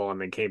the devil, and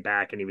then came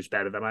back, and he was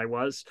better than I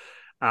was.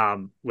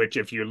 Which,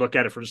 if you look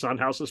at it from Son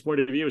House's point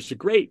of view, is a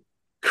great,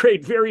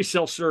 very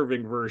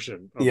self-serving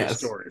version of the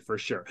story, for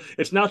sure.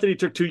 It's not that he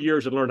took 2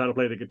 years and learned how to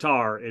play the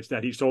guitar. It's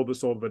that he sold the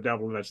soul to the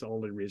devil, and that's the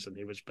only reason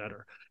he was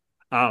better.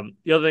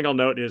 The other thing I'll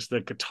note is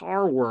the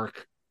guitar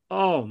work.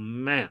 Oh,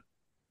 man.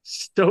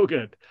 So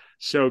good.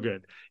 So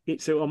good.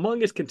 So among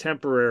his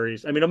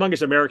contemporaries, I mean, among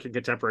his American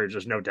contemporaries,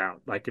 there's no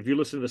doubt. Like, if you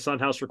listen to the Son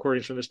House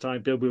recordings from this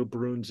time, Bilbo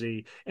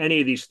Brunzi,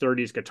 any of these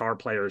 30s guitar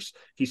players,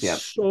 he's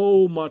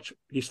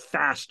he's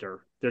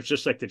faster. There's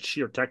just like the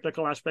sheer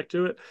technical aspect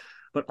to it.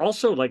 But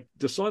also, like,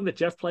 the song that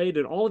Jeff played,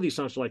 and all of these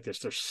songs are like this.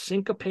 They're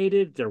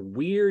syncopated. They're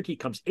weird. He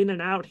comes in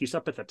and out. He's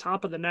up at the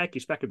top of the neck.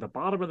 He's back at the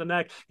bottom of the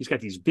neck. He's got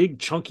these big,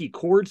 chunky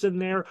chords in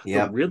there.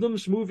 Yep. The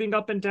rhythm's moving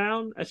up and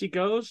down as he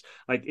goes.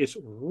 Like, it's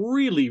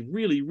really,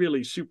 really,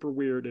 really super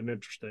weird and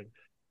interesting.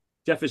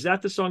 Jeff, is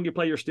that the song you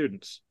play your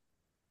students?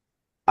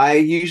 I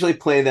usually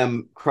play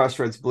them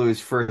Crossroads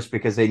Blues first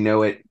because they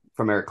know it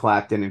from Eric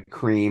Clapton and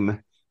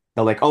Cream.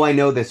 They're like, oh, I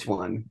know this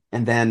one.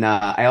 And then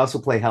I also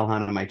play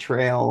Hellhound on My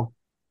Trail.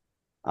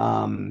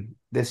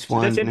 This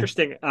one, that's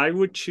interesting. I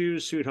would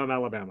choose Sweet Home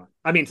Alabama.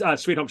 I mean,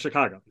 Sweet Home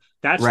Chicago.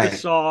 That's right. The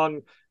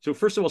song. So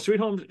first of all, Sweet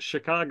Home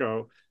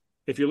Chicago,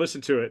 if you listen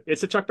to it,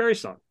 it's a Chuck Berry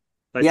song.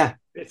 Like,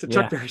 it's a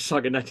Chuck Berry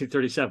song in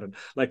 1937.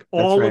 Like,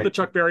 all of the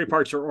Chuck Berry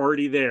parts are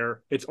already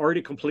there. It's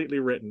already completely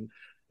written.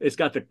 It's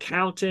got the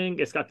counting.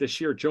 It's got the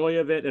sheer joy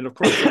of it. And of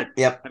course, like,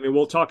 I mean,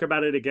 we'll talk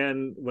about it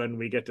again when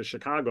we get to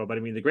Chicago. But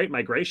I mean, the Great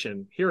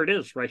Migration, here it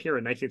is right here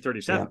in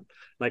 1937. Yeah.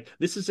 Like,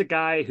 this is a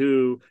guy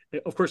who,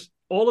 of course,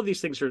 all of these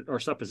things are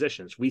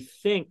suppositions. We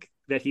think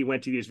that he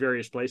went to these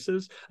various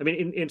places. I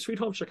mean, in Sweet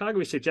Home Chicago,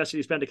 he suggested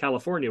he's been to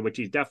California,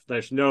 which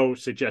there's no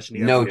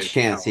suggestion. No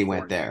chance he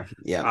went there.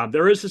 Yeah.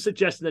 There is a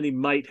suggestion that he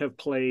might have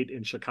played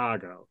in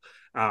Chicago.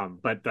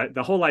 But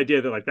the whole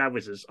idea that like that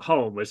was his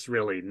home was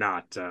really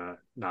not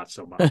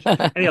so much.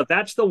 Anyhow,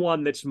 that's the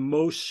one that's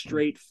most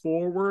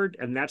straightforward,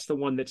 and that's the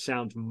one that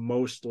sounds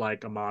most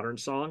like a modern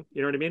song.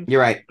 You know what I mean? You're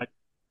right.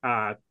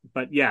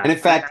 But yeah, and in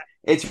fact,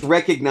 it's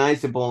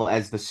recognizable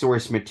as the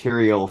source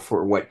material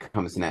for what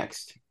comes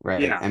next,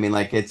 right? Yeah. I mean,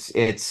 like it's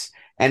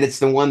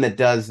the one that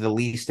does the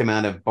least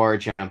amount of bar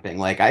jumping.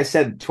 Like I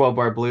said,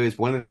 12-bar blues.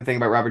 One of the things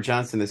about Robert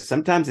Johnson is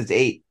sometimes it's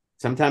 8,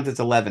 sometimes it's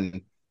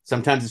 11,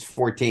 sometimes it's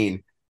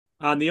 14.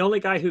 The only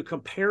guy who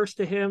compares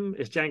to him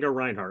is Django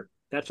Reinhardt.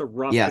 That's a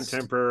rough Yes.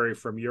 contemporary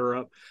from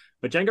Europe.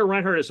 But Django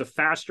Reinhardt is a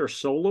faster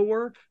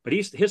soloer, but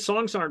his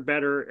songs aren't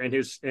better, and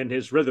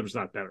his rhythm's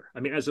not better.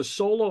 I mean, as a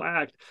solo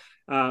act,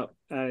 I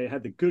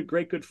had the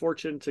great good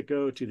fortune to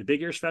go to the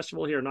Big Ears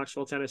Festival here in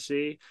Knoxville,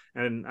 Tennessee,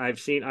 and I've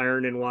seen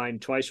Iron and Wine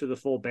twice with a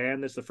full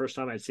band. That's the first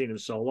time I'd seen him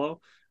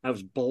solo. I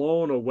was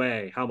blown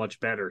away how much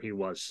better he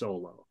was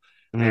solo.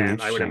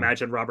 And I would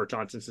imagine Robert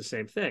Johnson's the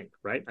same thing,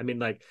 right? I mean,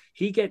 like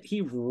he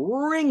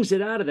wrings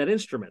it out of that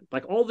instrument,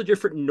 like all the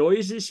different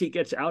noises he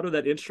gets out of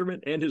that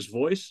instrument and his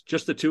voice,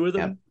 just the two of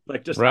them,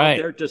 like just out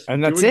there, just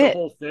and doing that's it. The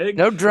whole thing.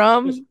 No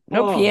drums,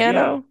 no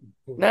piano,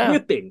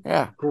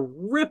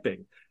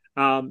 gripping.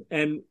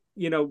 And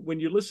you know, when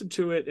you listen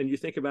to it and you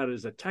think about it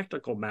as a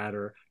technical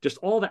matter, just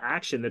all the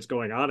action that's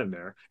going on in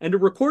there, and to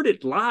record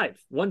it live,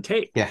 one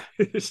take,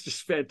 it's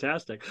just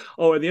fantastic.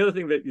 Oh, and the other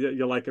thing that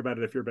you like about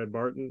it, if you're Ben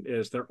Barton,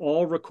 is they're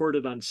all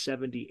recorded on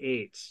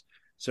 78s,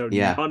 so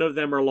none of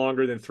them are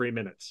longer than 3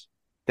 minutes.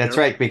 That's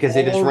right, because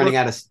they're just running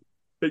out of.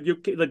 But you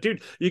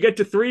get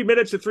to 3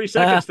 minutes and 3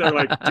 seconds, they're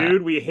like,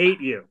 dude, we hate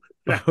you.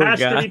 It has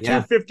to be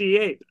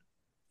 258.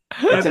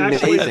 That's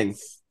amazing. Actually,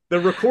 the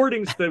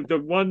recordings,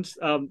 the ones,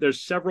 there's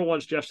several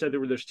ones. Jeff said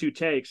there's 2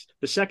 takes.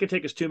 The second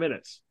take is 2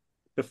 minutes.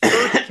 The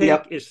first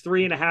take is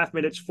 3.5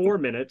 minutes, 4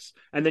 minutes.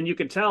 And then you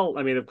can tell,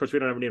 I mean, of course, we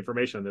don't have any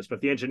information on this,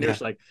 but the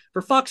engineer's like,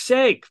 for fuck's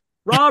sake,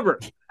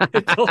 Robert, I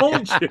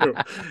told you.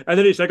 And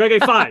then he's like, okay,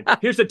 fine.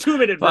 Here's the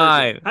 2-minute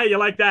version. How you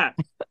like that?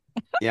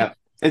 Yeah,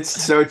 it's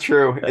so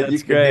true. You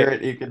can hear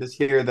it. You can just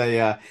hear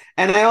the,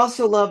 and I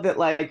also love that,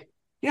 like,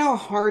 you know how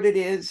hard it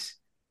is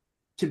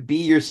to be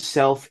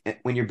yourself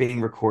when you're being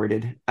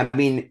recorded. I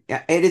mean,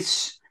 it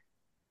is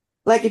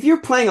like if you're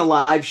playing a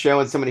live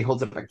show and somebody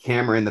holds up a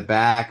camera in the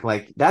back,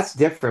 like that's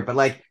different. But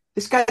like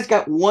this guy's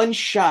got one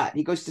shot.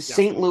 He goes to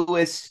St.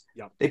 Louis.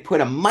 They put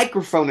a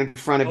microphone in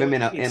front of him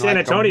in San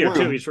Antonio like a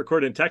room, too. He's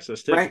recorded in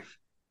Texas too, right?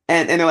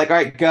 And they're like, all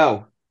right,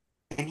 go.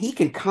 And he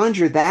can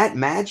conjure that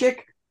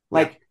magic,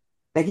 like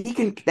that he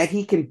can.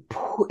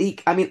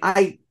 I mean,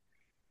 I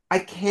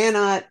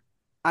cannot.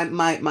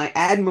 My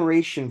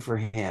admiration for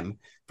him,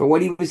 for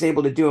what he was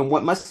able to do, and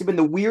what must have been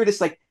the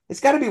weirdest, like it's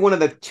got to be one of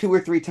the 2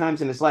 or 3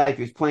 times in his life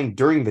he was playing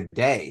during the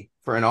day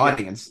for an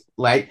audience,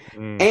 like,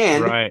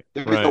 and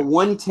there was a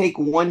one take,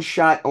 one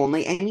shot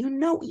only, and you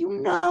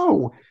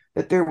know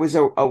that there was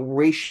a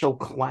racial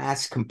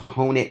class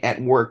component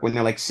at work when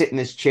they're like, sit in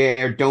this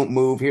chair, don't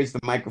move, here's the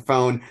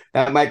microphone,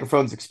 that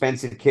microphone's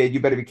expensive, kid, you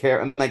better be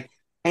careful. And like,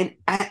 and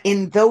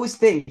in those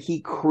things,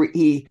 he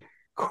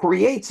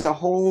creates a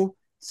whole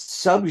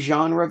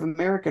subgenre of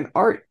American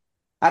art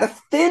out of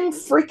thin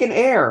freaking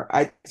air.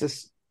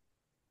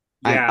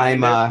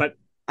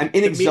 I'm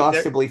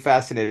inexhaustibly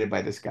fascinated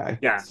by this guy.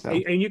 Yeah, so.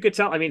 And you could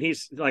tell. I mean,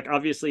 he's like,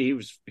 obviously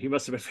he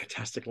must have been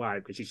fantastic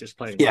live because he's just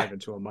playing live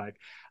into a mic.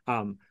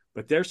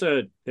 But there's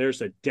a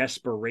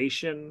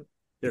desperation,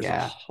 there's a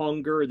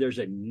hunger, there's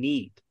a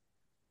need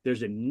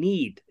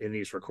in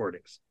these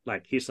recordings.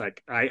 Like he's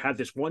like, I have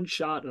this one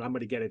shot and I'm going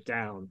to get it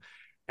down,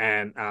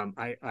 and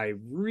I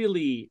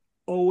really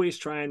always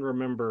try and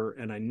remember,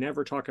 and I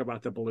never talk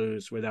about the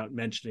blues without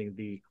mentioning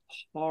the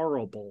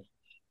horrible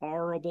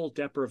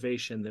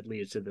deprivation that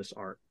leads to this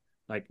art.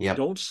 Like,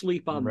 don't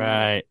sleep on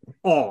that at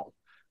all.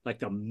 Like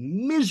the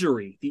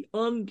misery,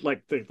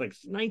 like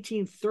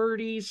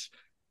 1930s,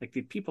 like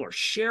the people are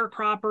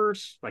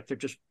sharecroppers, like they're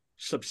just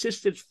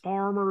subsistence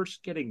farmers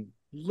getting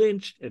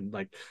lynched and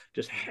like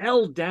just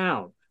held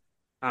down.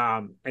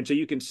 And so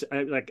you can,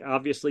 like,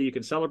 obviously you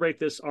can celebrate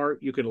this art,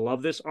 you can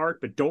love this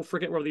art, but don't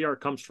forget where the art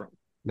comes from.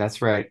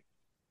 That's right.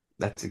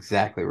 That's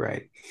exactly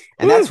right.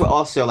 And that's what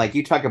also, like,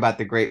 you talk about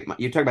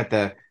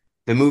the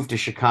move to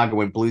Chicago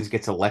when blues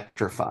gets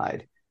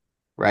electrified,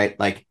 right?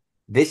 Like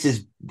this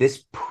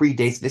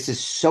predates, this is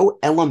so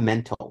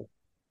elemental,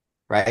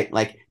 right?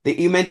 Like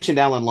you mentioned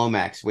Alan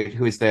Lomax,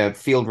 who is the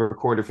field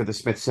recorder for the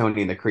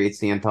Smithsonian that creates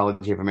the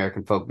Anthology of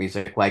American Folk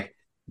Music. Like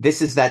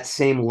this is that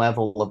same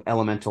level of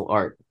elemental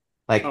art.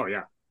 Like, oh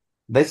yeah.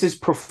 This is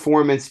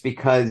performance,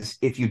 because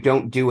if you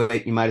don't do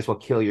it, you might as well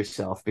kill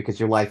yourself because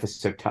your life is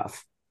so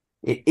tough.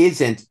 It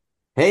isn't,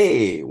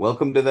 hey,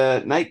 welcome to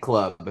the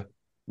nightclub.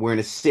 We're in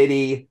a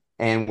city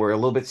and we're a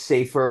little bit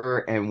safer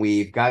and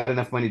we've got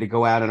enough money to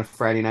go out on a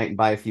Friday night and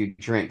buy a few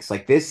drinks.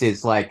 Like this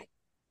is like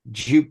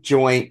juke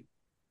joint,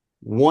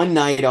 one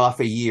night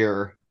off a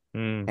year,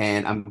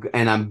 and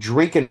I'm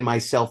drinking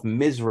myself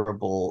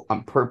miserable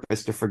on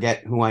purpose to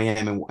forget who I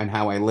am and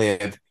how I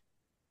live.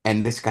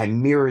 And this guy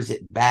mirrors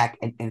it back,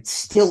 and it's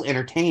still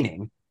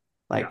entertaining.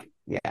 Like,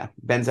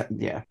 Ben's,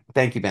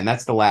 thank you, Ben.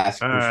 That's the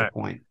last crucial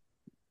point.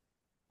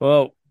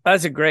 Well,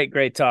 that's a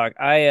great talk.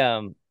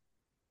 I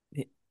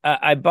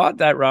bought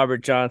that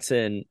Robert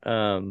Johnson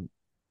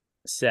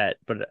set,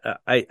 but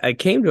I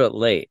came to it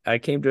late. I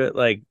came to it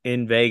like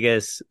in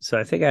Vegas, so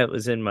I think it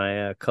was in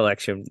my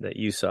collection that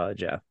you saw,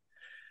 Jeff.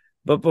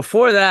 But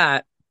before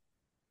that,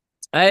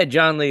 I had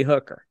John Lee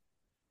Hooker.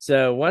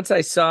 So once I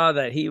saw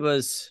that he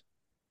was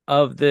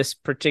of this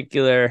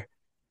particular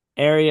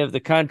area of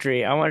the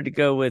country, I wanted to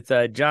go with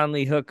John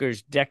Lee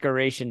Hooker's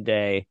Decoration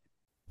Day.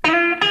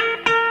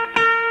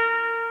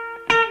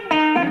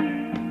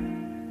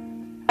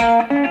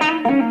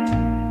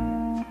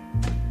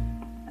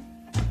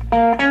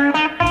 People,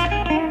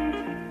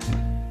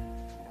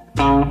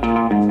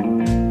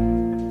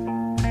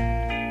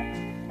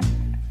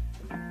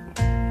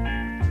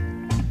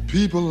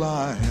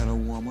 I had a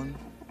woman.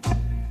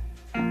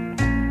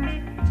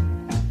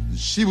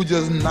 She was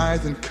just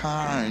nice and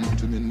kind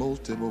to me in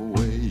most every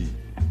way.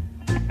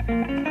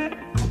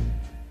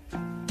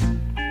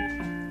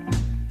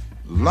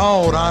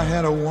 Lord, I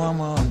had a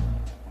woman.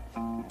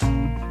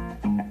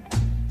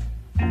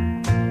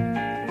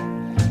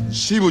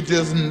 She was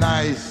just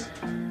nice,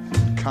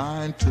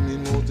 kind to me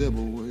in most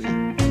every way.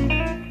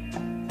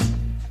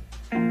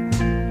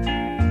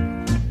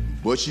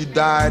 But she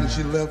died and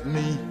she left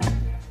me.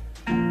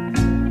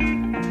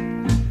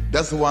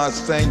 That's why I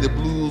sang the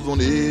blues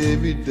on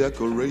every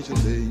Decoration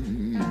Day.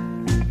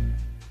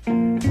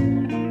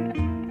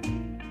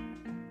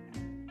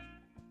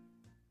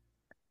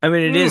 I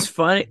mean, it is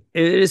funny.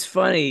 It is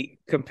funny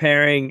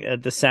comparing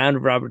the sound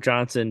of Robert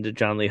Johnson to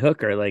John Lee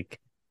Hooker. Like,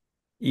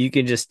 you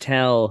can just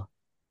tell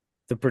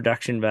the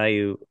production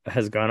value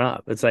has gone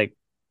up. It's like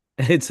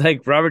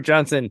Robert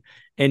Johnson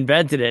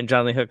invented it, and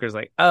John Lee Hooker's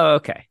like, oh,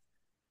 okay,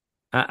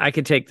 I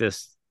could take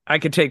this. I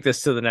could take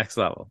this to the next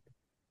level.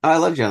 I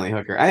love John Lee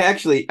Hooker.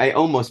 I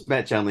almost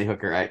met John Lee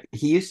Hooker.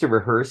 He used to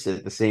rehearse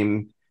at the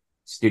same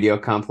studio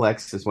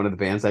complex as one of the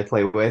bands I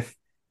play with,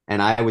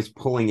 and I was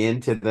pulling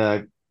into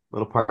the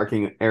little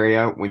parking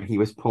area when he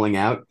was pulling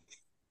out.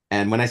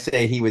 And when I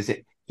say he was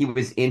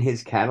in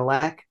his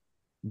Cadillac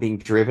being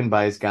driven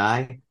by his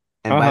guy,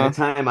 and by the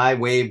time I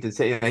waved and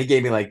said, he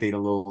gave me like the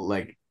little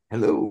like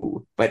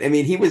hello. But I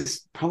mean, he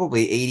was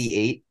probably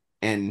 88,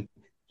 and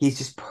he's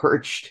just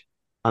perched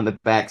on the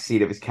back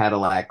seat of his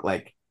Cadillac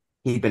like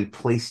he'd been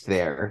placed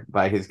there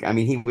by his. I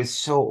mean, he was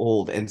so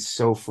old and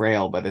so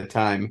frail by the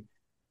time.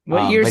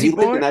 What year is he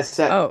born?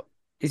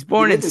 He's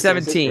born in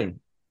 17.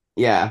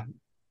 Yeah.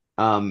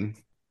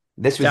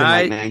 This was in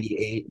like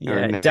 98. Yeah,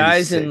 or 96.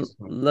 Dies in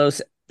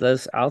Los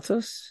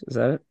Altos. Is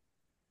that it?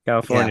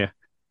 California.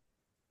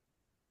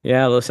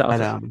 Yeah, Los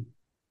Altos.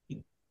 But,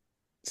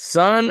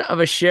 son of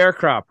a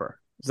sharecropper.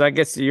 So that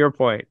gets to your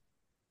point,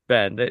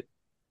 Ben. That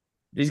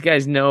these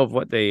guys know of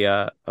what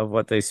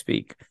they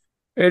speak.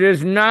 It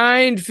is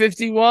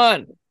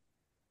 9:51.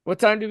 What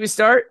time did we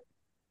start?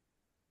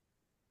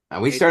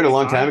 We started a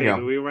long time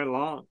ago. We went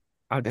long.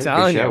 I'm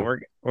telling you,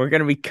 we're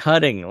going to be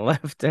cutting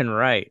left and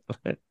right.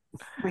 Oh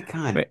my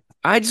God.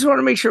 I just want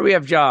to make sure we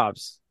have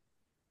jobs.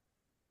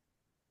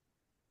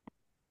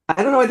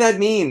 I don't know what that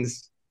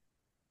means.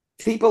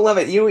 People love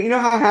it. You know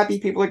how happy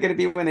people are going to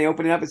be when they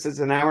open it up. It says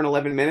an hour and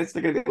 11 minutes.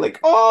 They're going to be like,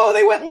 oh,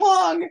 they went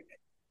long.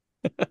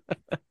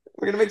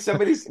 We're going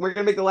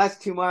to make the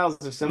last 2 miles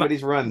of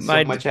somebody's run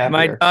so much happier.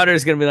 My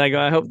daughter's going to be like, oh,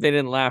 I hope they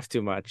didn't laugh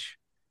too much.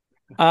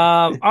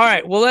 All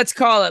right. Well, let's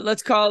call it.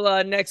 Let's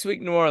call next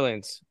week New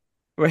Orleans.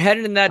 We're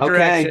headed in that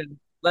direction.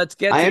 Let's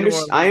get to New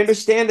Orleans. I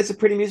understand it's a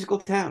pretty musical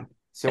town.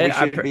 So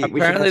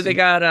apparently they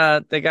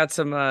got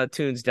some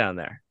tunes down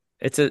there.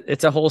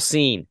 It's a whole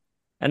scene.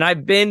 And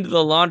I've been to the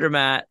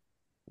laundromat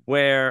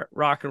where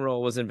rock and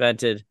roll was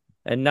invented,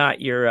 and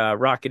not your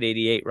Rocket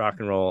 88 rock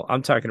and roll.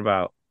 I'm talking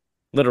about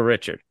Little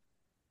Richard.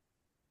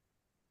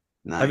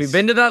 Nice. Have you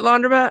been to that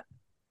laundromat?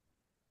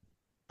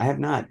 I have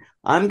not.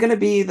 I'm going to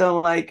be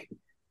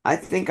I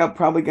think I'm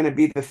probably going to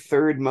be the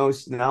third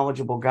most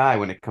knowledgeable guy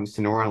when it comes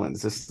to New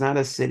Orleans. It's not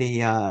a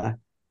city.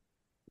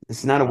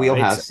 It's not a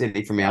wheelhouse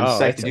city for me. I'm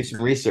psyched to do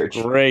some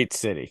research. Great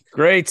city.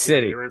 Great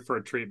city. You're in for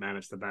a treat, man.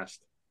 It's the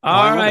best.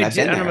 All right, I've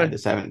been there. I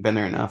just haven't been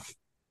there enough.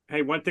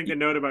 Hey, one thing to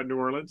note about New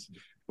Orleans.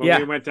 When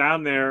we went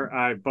down there,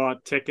 I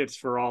bought tickets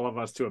for all of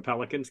us to a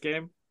Pelicans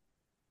game.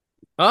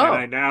 Oh. And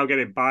I now get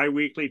a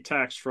bi-weekly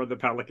text from the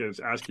Pelicans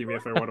asking me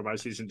if I want to buy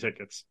season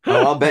tickets.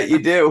 Oh, I'll bet you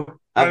do.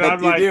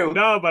 I'm like,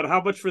 no, but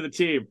how much for the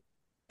team?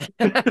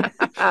 With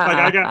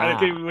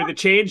the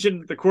change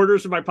in the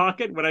quarters in my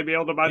pocket, would I be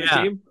able to buy the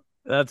team?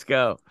 Let's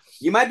go.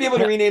 You might be able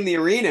to rename the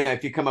arena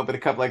if you come up with a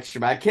couple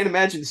extra. I can't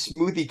imagine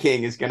Smoothie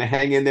King is going to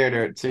hang in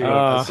there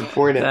to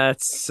support it.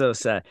 That's so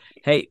sad.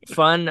 Hey,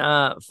 fun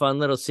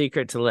little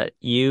secret to let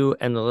you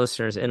and the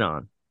listeners in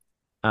on.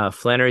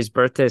 Flannery's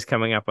birthday is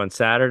coming up on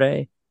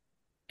Saturday,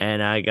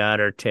 and I got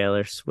her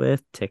Taylor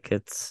Swift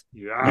tickets.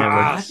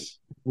 Yes.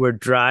 We're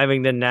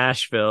driving to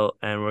Nashville,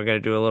 and we're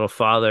going to do a little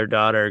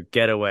father-daughter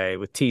getaway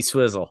with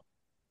T-Swizzle.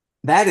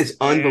 That is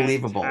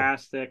unbelievable.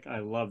 Fantastic. I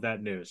love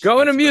that news.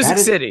 Going to Music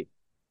City.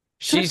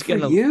 She's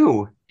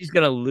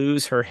gonna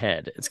lose her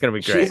head. It's gonna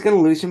be great. She's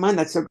gonna lose her mind.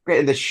 That's so great.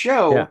 And the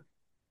show,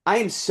 I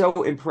am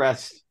so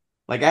impressed.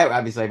 Like,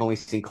 I've only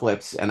seen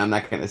clips, and I'm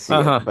not gonna see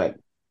it, but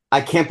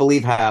I can't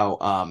believe how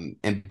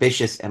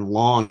ambitious and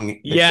long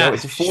the show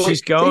is.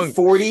 She's going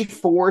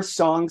 44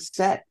 song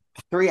set,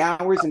 3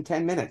 hours and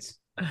 10 minutes,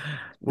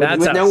 with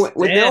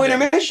no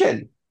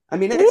intermission. I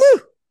mean,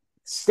 it's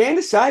stand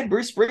aside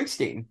Bruce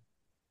Springsteen.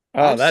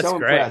 Oh, that's so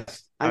great.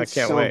 Impressed. I'm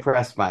so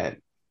impressed by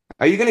it.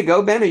 Are you going to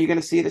go, Ben? Are you going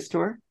to see this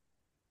tour?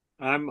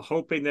 I'm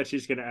hoping that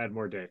she's going to add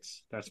more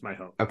dates. That's my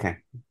hope. Okay.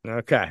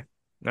 All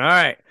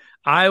right.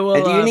 I will.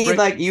 And do you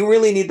need you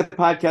really need the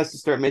podcast to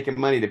start making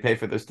money to pay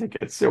for those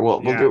tickets? So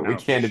we'll do what we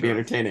can to be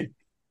entertaining.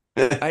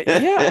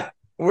 We're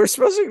We're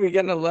supposed to be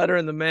getting a letter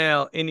in the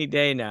mail any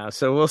day now,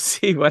 so we'll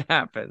see what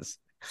happens.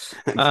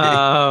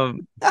 All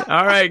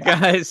right,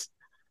 guys.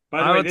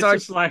 By the way,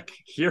 this is like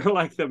you're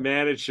like the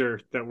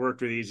manager that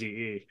worked with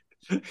Eazy-E.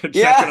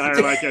 Jack and I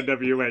are like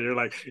NWA. You're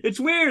like, it's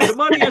weird. The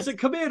money hasn't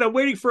come in. I'm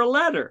waiting for a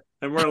letter.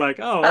 And we're like,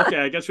 oh, okay.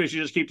 I guess we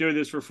should just keep doing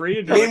this for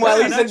free.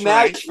 Meanwhile, like, he's in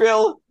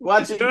Nashville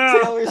watching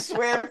Taylor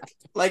Swift.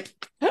 Like,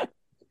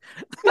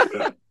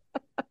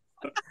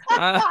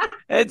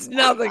 it's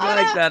nothing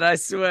like that. I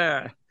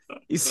swear.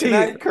 You see, good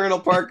night,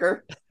 Colonel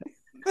Parker.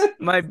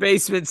 My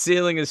basement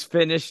ceiling is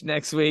finished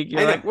next week.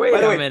 You're like, wait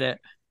a minute.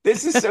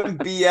 This is some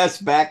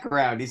BS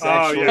background. He's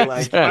actually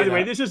like. By the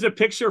way, this is a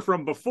picture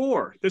from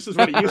before. This is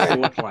what it used to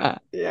look like.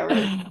 Yeah,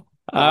 right.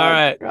 All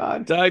right.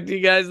 God. Talk to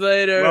you guys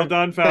later. Well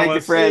done, fellas. Thank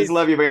you, friends.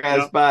 Love you, guys.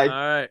 Yep. Bye.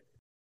 All right.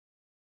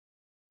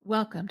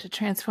 Welcome to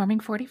Transforming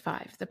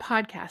 45, the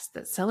podcast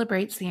that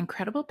celebrates the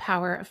incredible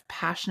power of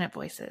passionate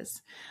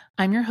voices.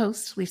 I'm your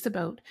host, Lisa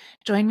Boat.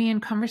 Join me in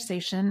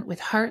conversation with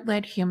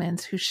heart-led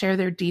humans who share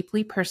their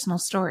deeply personal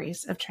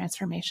stories of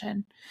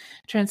transformation.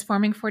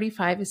 Transforming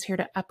 45 is here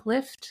to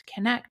uplift,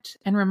 connect,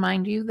 and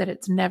remind you that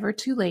it's never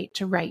too late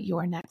to write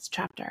your next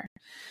chapter.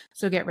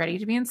 So get ready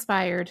to be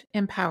inspired,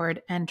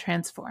 empowered, and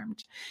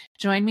transformed.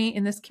 Join me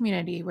in this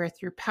community where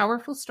through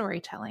powerful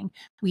storytelling,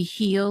 we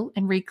heal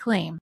and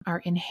reclaim our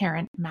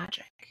inherent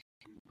magic.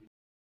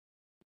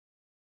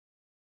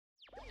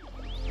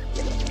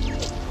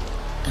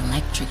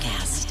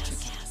 Electricast.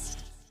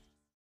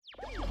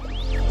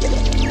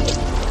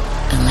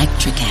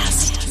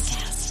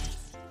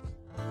 Electricast.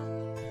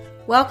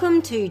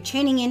 Welcome to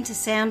Tuning Into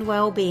Sound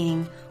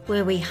Wellbeing,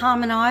 where we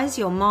harmonise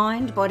your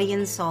mind, body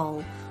and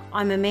soul.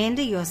 I'm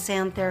Amanda, your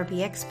sound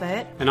therapy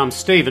expert. And I'm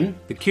Stephen,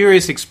 the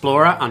curious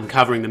explorer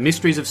uncovering the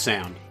mysteries of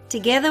sound.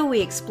 Together we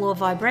explore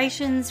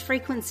vibrations,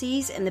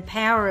 frequencies and the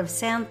power of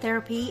sound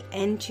therapy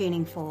and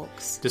tuning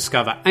forks.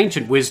 Discover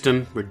ancient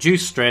wisdom,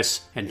 reduce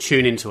stress and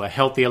tune into a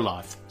healthier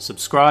life.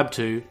 Subscribe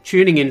to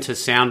Tuning Into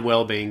Sound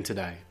Wellbeing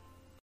today.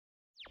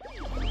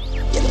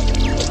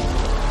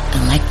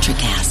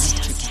 Electricast.